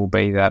there will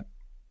be that,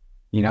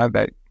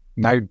 that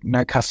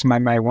no customer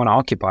may want to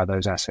occupy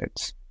those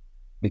assets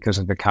because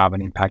of the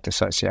carbon impact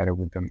associated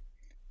with them,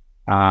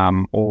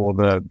 or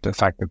the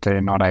fact that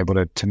they're not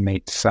able to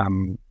meet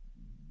some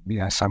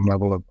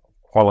level of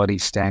quality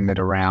standard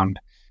around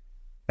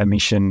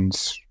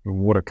emissions,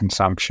 water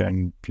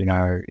consumption,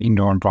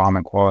 indoor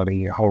environment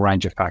quality, a whole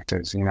range of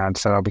factors, and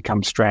so they'll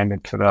become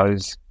stranded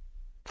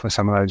for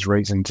some of those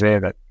reasons there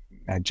that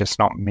are just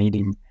not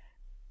meeting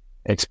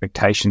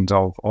expectations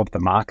of the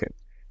market.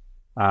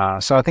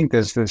 So I think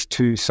there's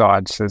two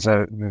sides. There's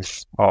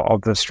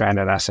of the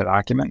stranded asset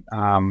argument.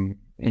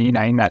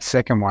 In that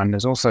second one,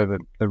 there's also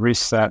the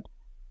risk that,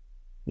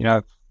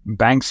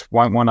 banks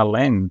won't want to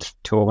lend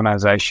to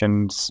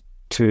organisations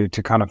to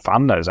kind of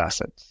fund those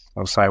assets.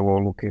 They'll say,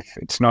 well, look, if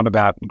it's not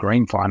about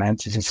green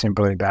finance, it's just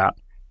simply about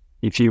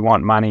if you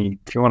want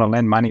to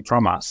lend money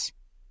from us,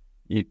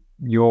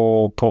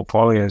 your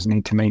portfolios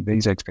need to meet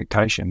these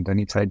expectations. And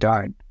if they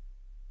don't,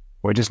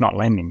 we're just not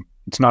lending.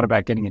 It's not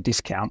about getting a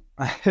discount.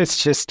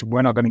 It's just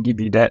we're not going to give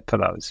you debt for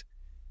those.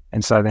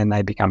 And so then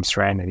they become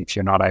stranded if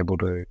you're not able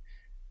to,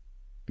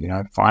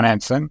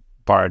 finance them,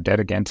 borrow debt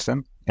against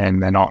them,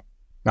 and they're not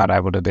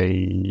able to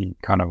be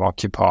kind of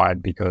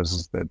occupied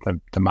because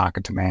the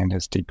market demand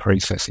has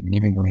decreased so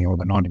significantly, or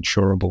they're not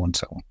insurable and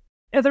so on.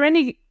 Are there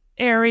any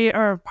area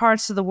or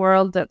parts of the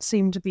world that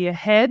seem to be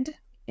ahead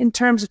in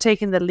terms of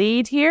taking the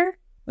lead here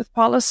with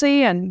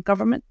policy and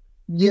government?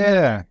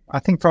 Yeah, I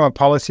think from a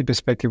policy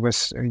perspective,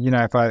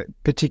 if I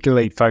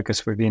particularly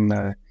focus within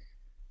the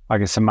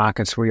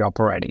markets we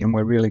operate in,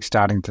 we're really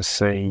starting to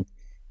see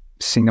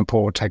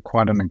Singapore take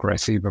quite an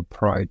aggressive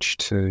approach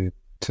to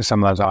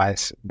some of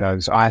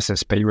those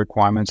ISSB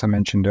requirements I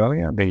mentioned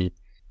earlier,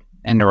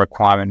 and the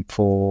requirement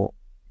for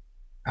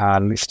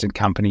listed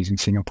companies in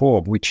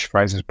Singapore, which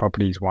Frasers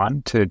Property is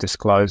one, to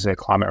disclose their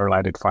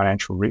climate-related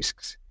financial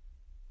risks,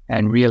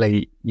 and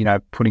really,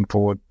 putting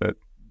forward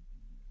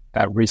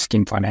that risk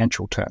in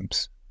financial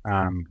terms,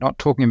 not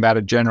talking about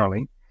it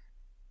generally,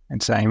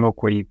 and saying,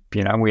 look, we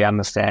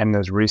understand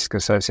there's risk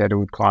associated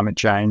with climate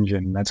change,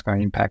 and that's going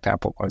to impact our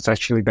portfolio. It's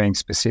actually being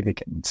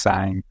specific and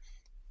saying,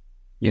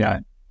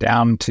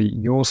 down to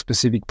your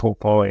specific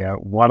portfolio,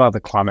 what are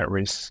the climate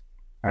risks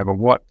over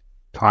what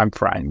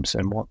timeframes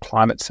and what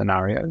climate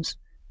scenarios,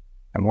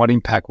 and what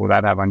impact will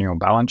that have on your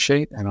balance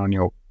sheet and on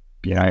your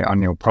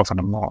profit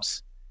and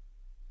loss?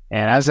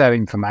 And as that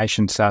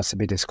information starts to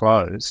be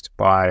disclosed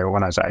by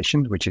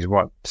organisations, which is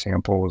what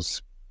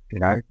Singapore's,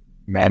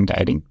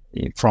 mandating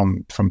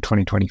from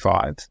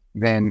 2025,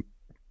 then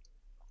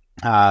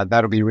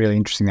that'll be really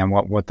interesting. And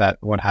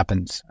what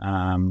happens.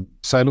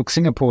 So look,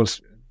 Singapore's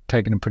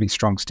taken a pretty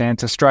strong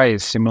stance. Australia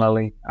is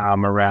similarly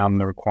around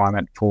the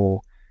requirement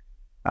for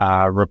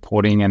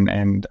reporting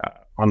and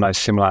on those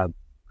similar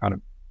kind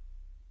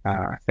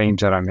of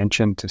themes that I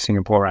mentioned to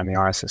Singapore around the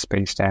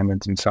ISSB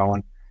standards and so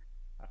on.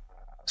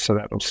 So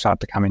that will start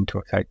to come into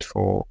effect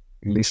for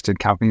listed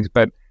companies.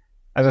 But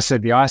as I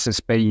said, the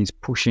ISSB is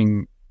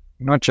pushing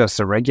not just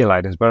the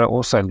regulators, but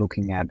also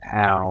looking at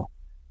how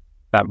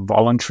that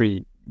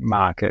voluntary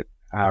market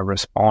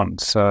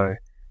responds. So I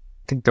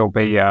think there'll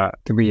be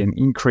an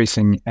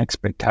increasing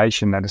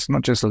expectation that it's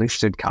not just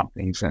listed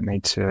companies that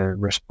need to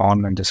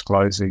respond and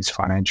disclose these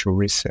financial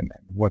risks and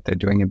what they're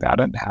doing about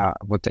it,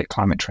 what their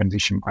climate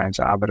transition plans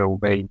are, but it will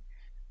be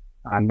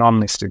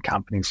non-listed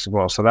companies as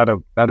well. So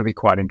that'll be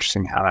quite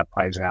interesting how that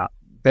plays out.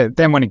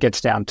 Then when it gets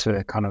down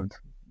to kind of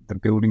the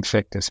building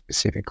sector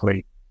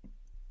specifically,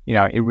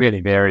 it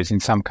really varies. In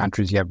some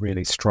countries you have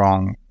really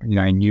strong,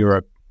 in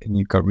Europe, and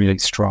you've got really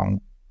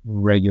strong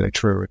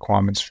regulatory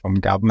requirements from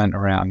government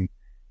around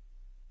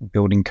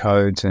building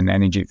codes and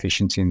energy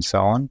efficiency and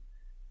so on.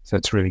 So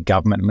it's really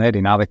government-led.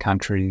 In other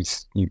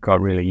countries, you've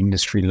got really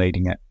industry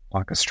leading it,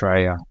 like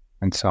Australia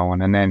and so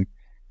on. And then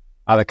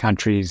other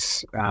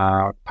countries,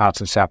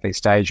 parts of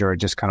Southeast Asia are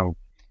just kind of,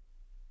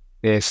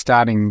 I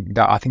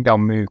think they'll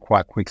move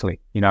quite quickly.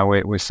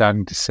 We're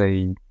starting to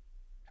see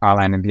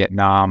Thailand and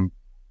Vietnam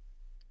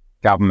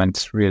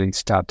governments really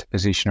start to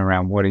position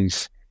around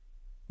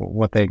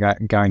what they're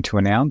going to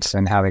announce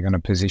and how they're going to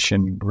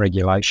position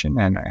regulation.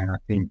 And I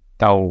think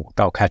they'll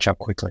catch up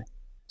quickly.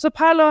 So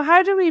Paolo,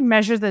 how do we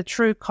measure the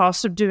true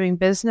cost of doing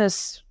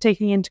business,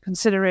 taking into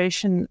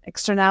consideration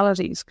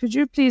externalities? Could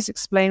you please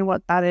explain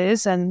what that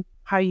is and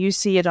how you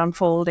see it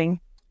unfolding?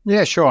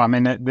 Yeah, sure. I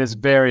mean, there's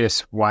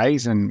various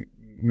ways and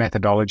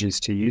methodologies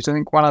to use. I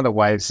think one of the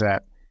ways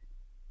that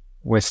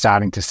we're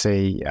starting to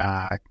see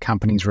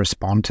companies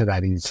respond to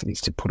that is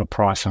to put a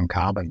price on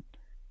carbon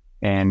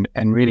and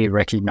really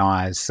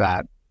recognise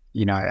that,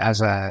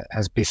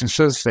 as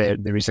businesses,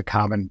 there is a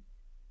carbon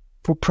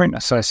footprint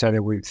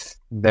associated with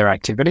their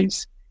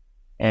activities,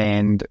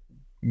 and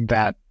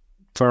that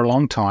for a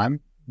long time,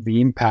 the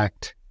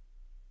impact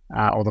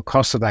or the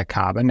cost of that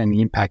carbon and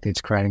the impact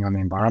it's creating on the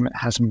environment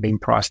hasn't been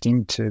priced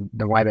into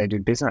the way they do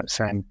business.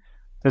 And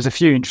there's a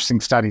few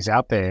interesting studies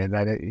out there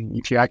that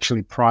if you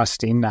actually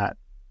priced in that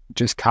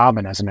just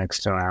carbon as an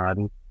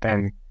externality,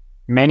 then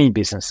many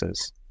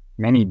businesses,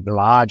 many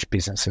large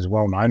businesses,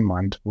 well-known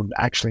ones, would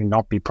actually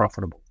not be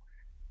profitable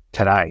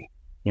today.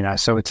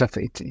 So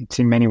it's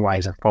in many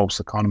ways a false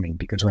economy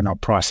because we're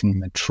not pricing in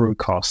the true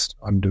cost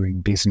of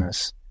doing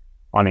business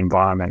on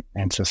environment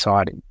and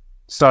society.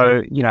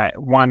 So,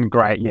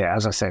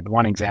 as I said,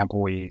 one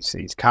example is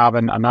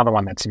carbon. Another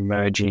one that's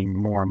emerging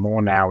more and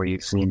more now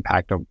is the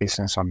impact of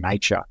business on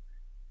nature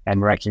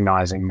and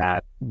recognizing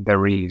that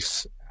there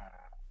is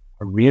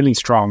a really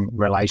strong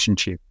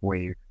relationship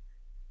with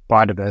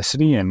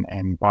biodiversity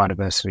and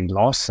biodiversity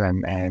loss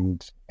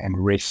and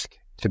risk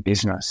to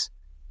business.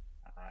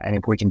 And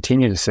if we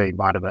continue to see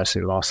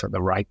biodiversity loss at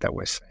the rate that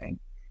we're seeing,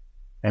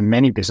 then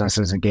many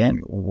businesses,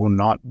 again, will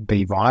not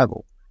be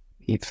viable.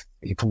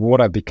 If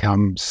water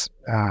becomes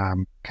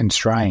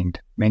constrained,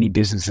 many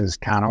businesses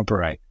can't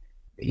operate.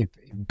 If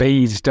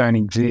bees don't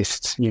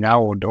exist,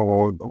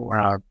 or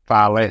are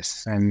far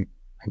less, and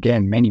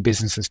again, many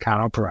businesses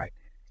can't operate.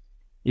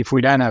 If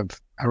we don't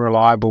have a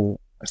reliable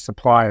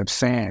supply of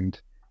sand,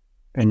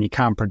 then you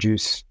can't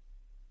produce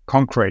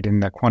concrete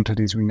in the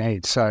quantities we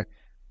need. So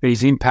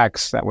these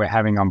impacts that we're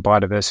having on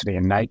biodiversity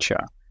and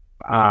nature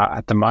are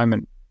at the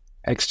moment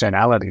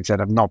externalities that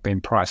have not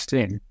been priced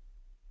in.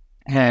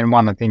 And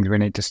one of the things we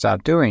need to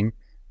start doing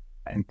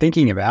and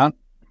thinking about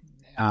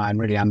and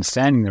really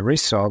understanding the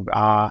risks of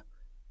are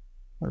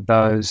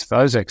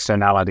those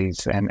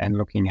externalities and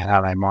looking at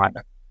how they might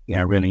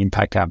really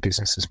impact our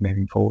businesses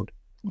moving forward.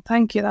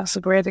 Thank you. That's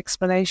a great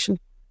explanation.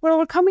 Well,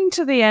 we're coming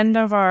to the end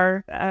of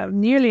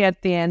nearly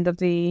at the end of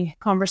the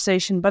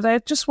conversation, but I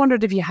just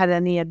wondered if you had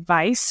any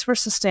advice for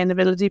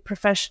sustainability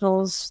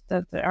professionals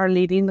that are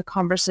leading the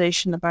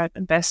conversation about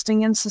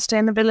investing in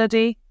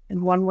sustainability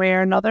in one way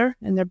or another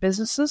in their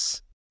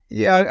businesses.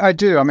 Yeah, I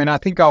do. I mean, I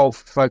think I'll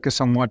focus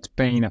on what's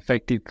been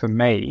effective for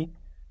me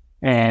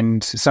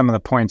and some of the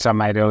points I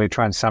made earlier,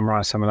 try and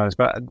summarize some of those.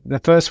 But the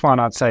first one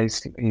I'd say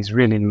is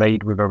really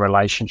lead with a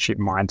relationship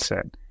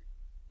mindset.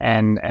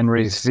 And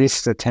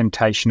resist the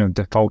temptation of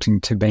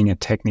defaulting to being a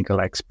technical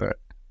expert.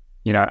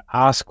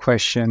 Ask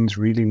questions,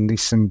 really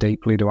listen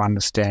deeply to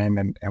understand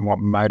and what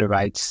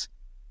motivates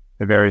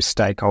the various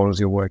stakeholders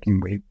you're working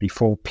with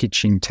before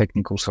pitching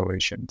technical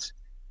solutions.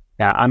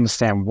 Now,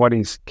 understand what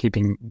is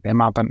keeping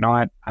them up at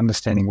night,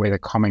 understanding where the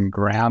common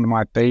ground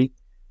might be.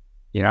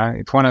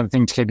 If one of the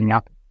things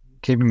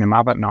keeping them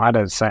up at night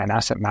as, say, an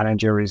asset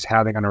manager is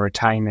how they're going to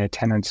retain their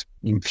tenants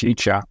in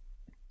future,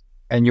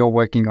 and you're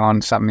working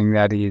on something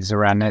that is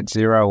around net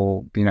zero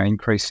or,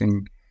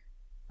 increasing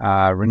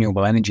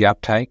renewable energy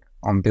uptake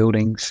on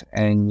buildings,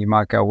 and you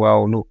might go,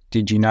 well, look,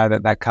 did you know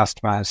that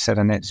customer has set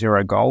a net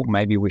zero goal?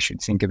 Maybe we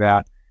should think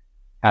about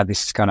how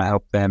this is going to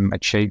help them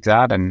achieve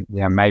that. And,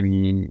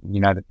 maybe,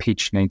 the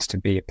pitch needs to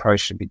be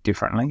approached a bit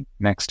differently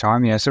next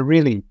time. So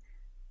really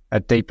a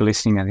deep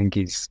listening, I think,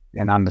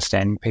 and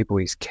understanding people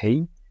is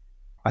key.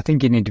 I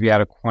think you need to be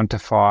able to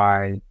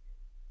quantify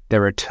the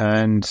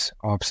returns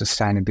of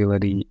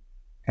sustainability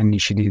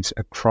initiatives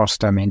across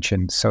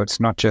dimensions. So it's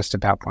not just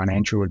about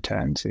financial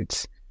returns.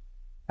 It's,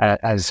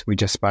 as we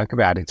just spoke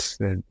about, it's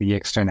the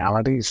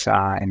externalities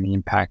and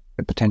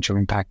the potential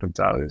impact of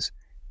those.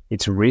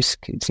 It's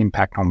risk, its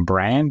impact on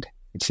brand,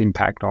 its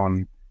impact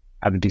on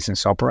how the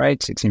business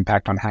operates, its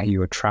impact on how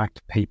you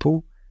attract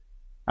people,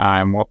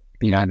 and what,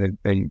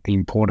 the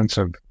importance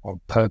of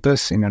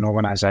purpose in an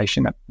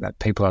organization that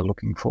people are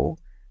looking for.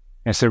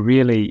 And so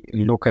really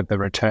look at the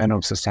return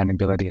of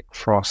sustainability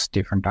across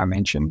different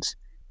dimensions.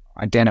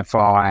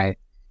 Identify,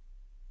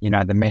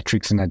 the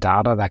metrics and the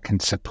data that can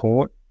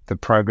support the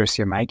progress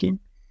you're making.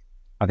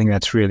 I think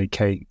that's really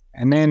key.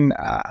 And then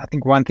I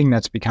think one thing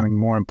that's becoming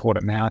more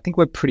important now, I think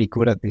we're pretty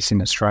good at this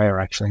in Australia,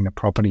 actually, in the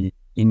property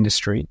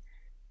industry,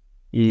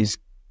 is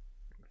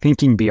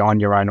thinking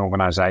beyond your own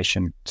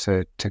organisation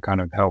to kind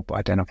of help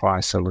identify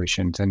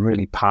solutions and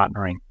really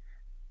partnering.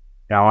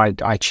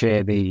 I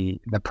chair the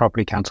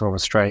Property Council of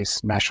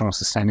Australia's National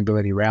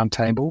Sustainability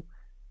Roundtable,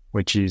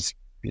 which is,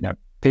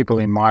 people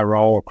in my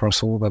role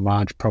across all the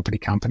large property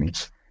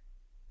companies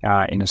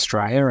in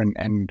Australia,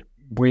 and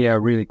we are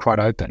really quite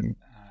open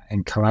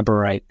and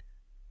collaborate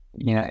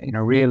in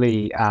a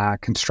really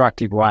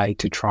constructive way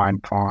to try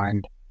and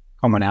find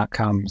common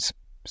outcomes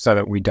so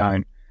that we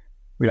don't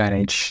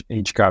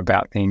each go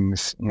about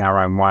things in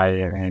our own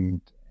way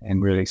and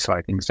really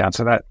slow things down.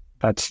 So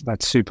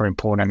that's super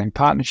important. And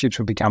partnerships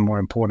will become more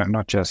important,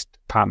 not just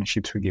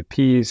partnerships with your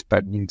peers,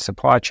 but in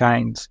supply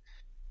chains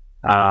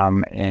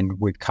and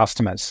with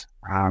customers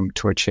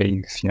to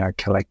achieve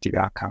collective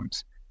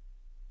outcomes.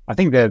 I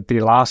think that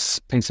the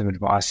last piece of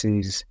advice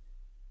is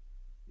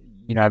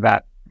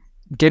that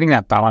getting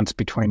that balance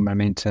between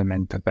momentum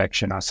and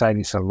perfection. I say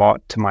this a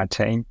lot to my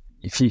team.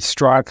 If you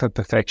strive for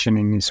perfection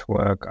in this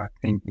work, I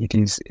think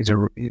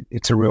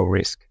it's a real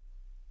risk.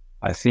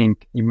 I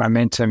think your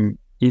momentum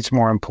is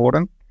more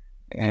important,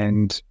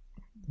 and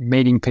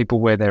meeting people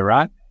where they're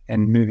at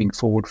and moving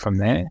forward from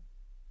there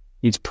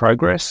is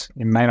progress.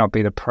 It may not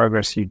be the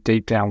progress you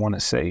deep down want to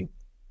see,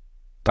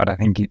 but I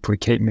think if we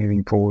keep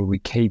moving forward, we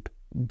keep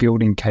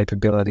building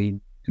capability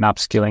and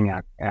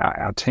upskilling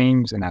our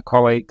teams and our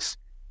colleagues,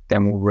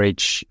 then we'll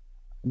reach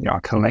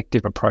a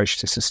collective approach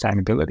to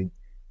sustainability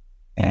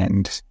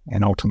and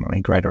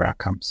ultimately greater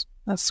outcomes.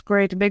 That's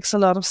great. It makes a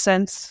lot of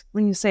sense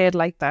when you say it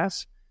like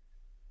that.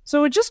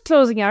 So we're just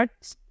closing out.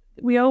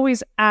 We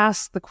always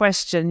ask the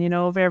question,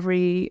 of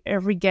every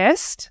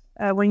guest,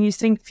 when you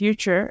think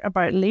future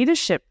about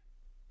leadership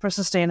for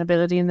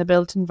sustainability in the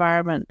built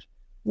environment,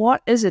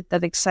 what is it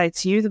that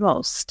excites you the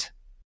most?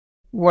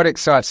 What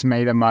excites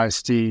me the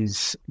most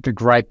is the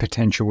great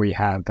potential we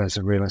have as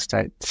a real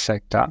estate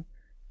sector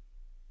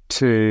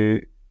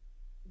to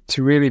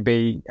really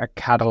be a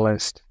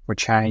catalyst for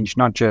change,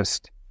 not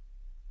just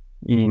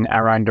in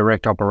our own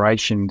direct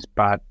operations,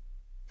 but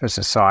for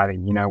society.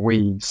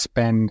 We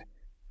spend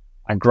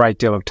a great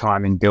deal of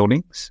time in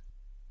buildings.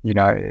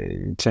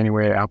 It's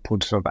anywhere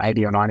upwards of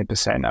 80 or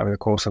 90% over the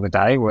course of a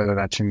day, whether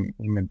that's in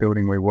the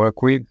building we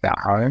work with,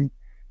 our home,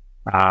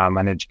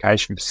 an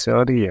education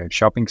facility, a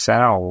shopping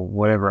centre, or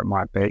whatever it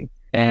might be.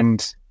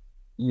 And,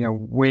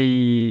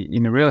 we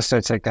in the real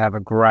estate sector have a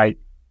great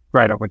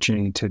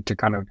opportunity to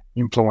kind of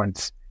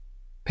influence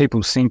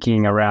people's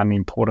thinking around the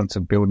importance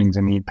of buildings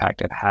and the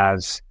impact it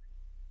has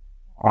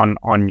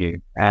on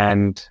you.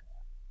 And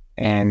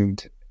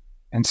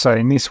so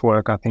in this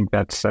work, I think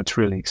that's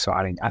really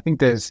exciting. I think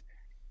there's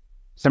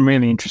some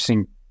really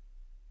interesting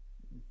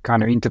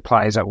kind of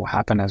interplays that will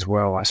happen as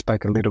well. I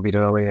spoke a little bit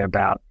earlier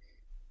about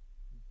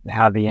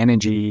how the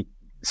energy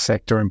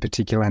sector in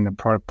particular and the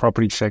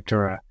property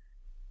sector are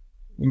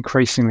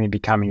increasingly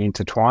becoming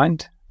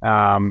intertwined,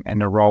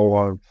 and the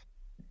role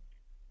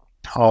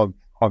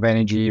of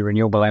energy,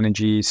 renewable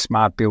energy,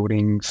 smart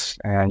buildings,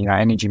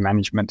 energy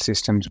management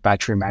systems,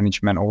 battery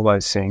management, all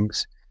those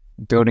things.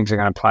 Buildings are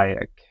going to play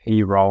a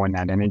key role in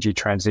that energy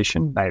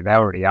transition. They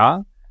already are.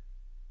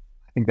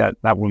 I think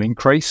that will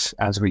increase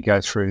as we go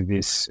through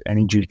this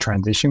energy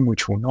transition,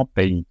 which will not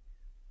be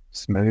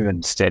smooth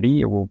and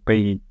steady. It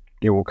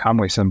will come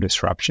with some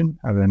disruption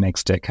over the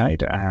next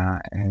decade,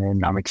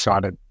 and I'm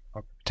excited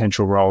of the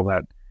potential role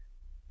that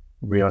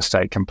real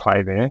estate can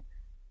play there.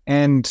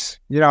 And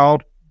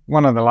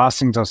one of the last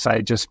things I'll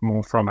say, just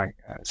more from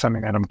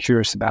something that I'm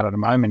curious about at the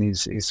moment,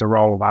 is the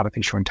role of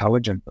artificial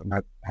intelligence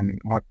and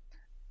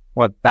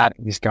what that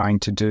is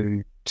going to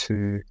do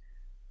to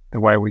the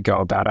way we go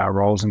about our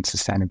roles in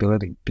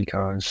sustainability.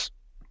 Because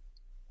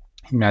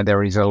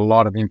there is a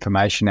lot of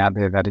information out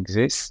there that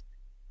exists,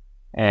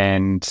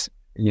 and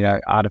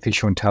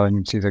artificial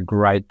intelligence is a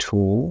great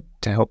tool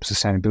to help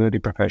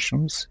sustainability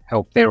professionals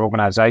help their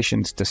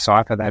organizations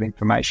decipher that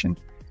information,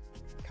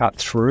 cut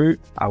through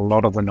a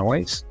lot of the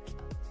noise,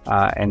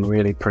 and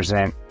really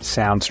present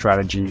sound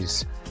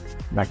strategies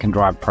that can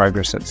drive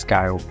progress at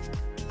scale.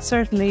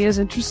 Certainly is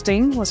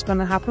interesting what's going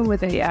to happen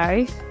with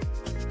AI.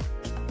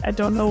 I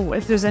don't know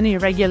if there's any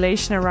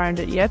regulation around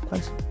it yet,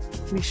 but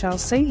we shall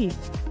see.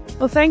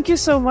 Well, thank you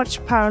so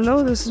much,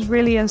 Paolo. This is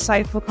really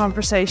insightful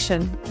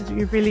conversation.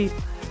 You really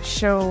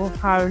show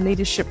how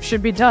leadership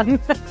should be done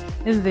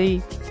in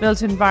the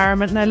built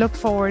environment, and I look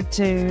forward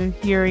to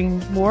hearing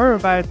more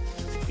about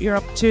what you're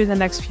up to in the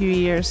next few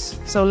years.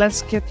 So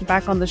let's get you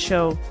back on the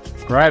show.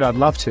 Great, I'd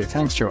love to.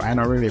 Thanks, Joanne.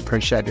 I really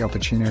appreciate the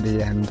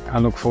opportunity, and I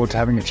look forward to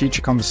having a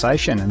future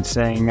conversation and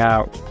seeing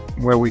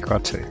where we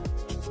got to.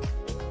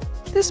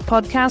 This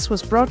podcast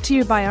was brought to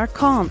you by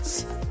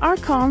ARKANCE.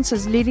 ARKANCE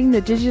is leading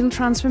the digital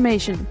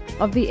transformation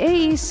of the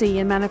AEC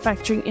and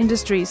manufacturing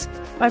industries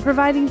by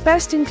providing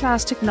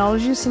best-in-class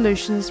technology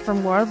solutions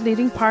from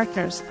world-leading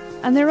partners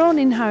and their own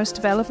in-house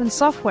development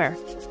software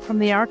from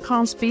the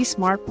ARKANCE Be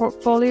Smart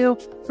portfolio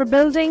for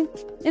building,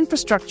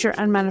 infrastructure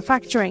and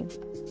manufacturing.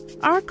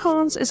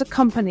 ARKANCE is a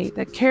company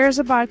that cares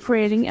about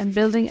creating and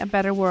building a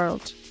better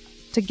world.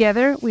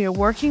 Together, we are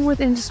working with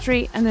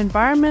industry and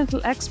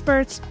environmental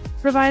experts,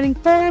 providing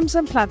forums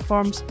and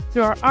platforms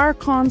through our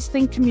ARKANCE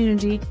Think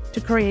community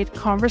to create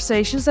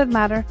conversations that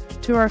matter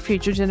to our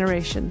future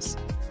generations.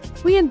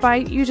 We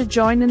invite you to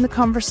join in the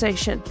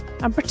conversation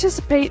and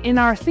participate in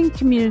our Think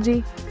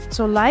community,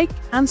 so like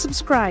and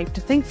subscribe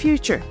to Think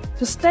Future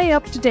to stay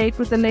up to date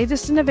with the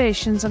latest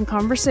innovations and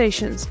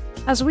conversations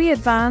as we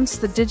advance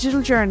the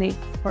digital journey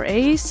for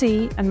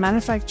AEC and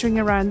manufacturing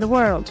around the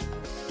world.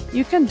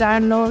 You can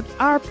download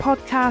our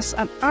podcasts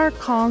at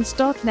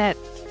arkance.net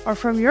or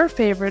from your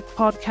favourite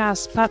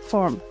podcast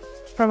platform.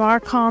 From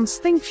ARKANCE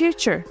Think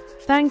Future,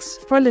 thanks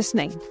for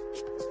listening.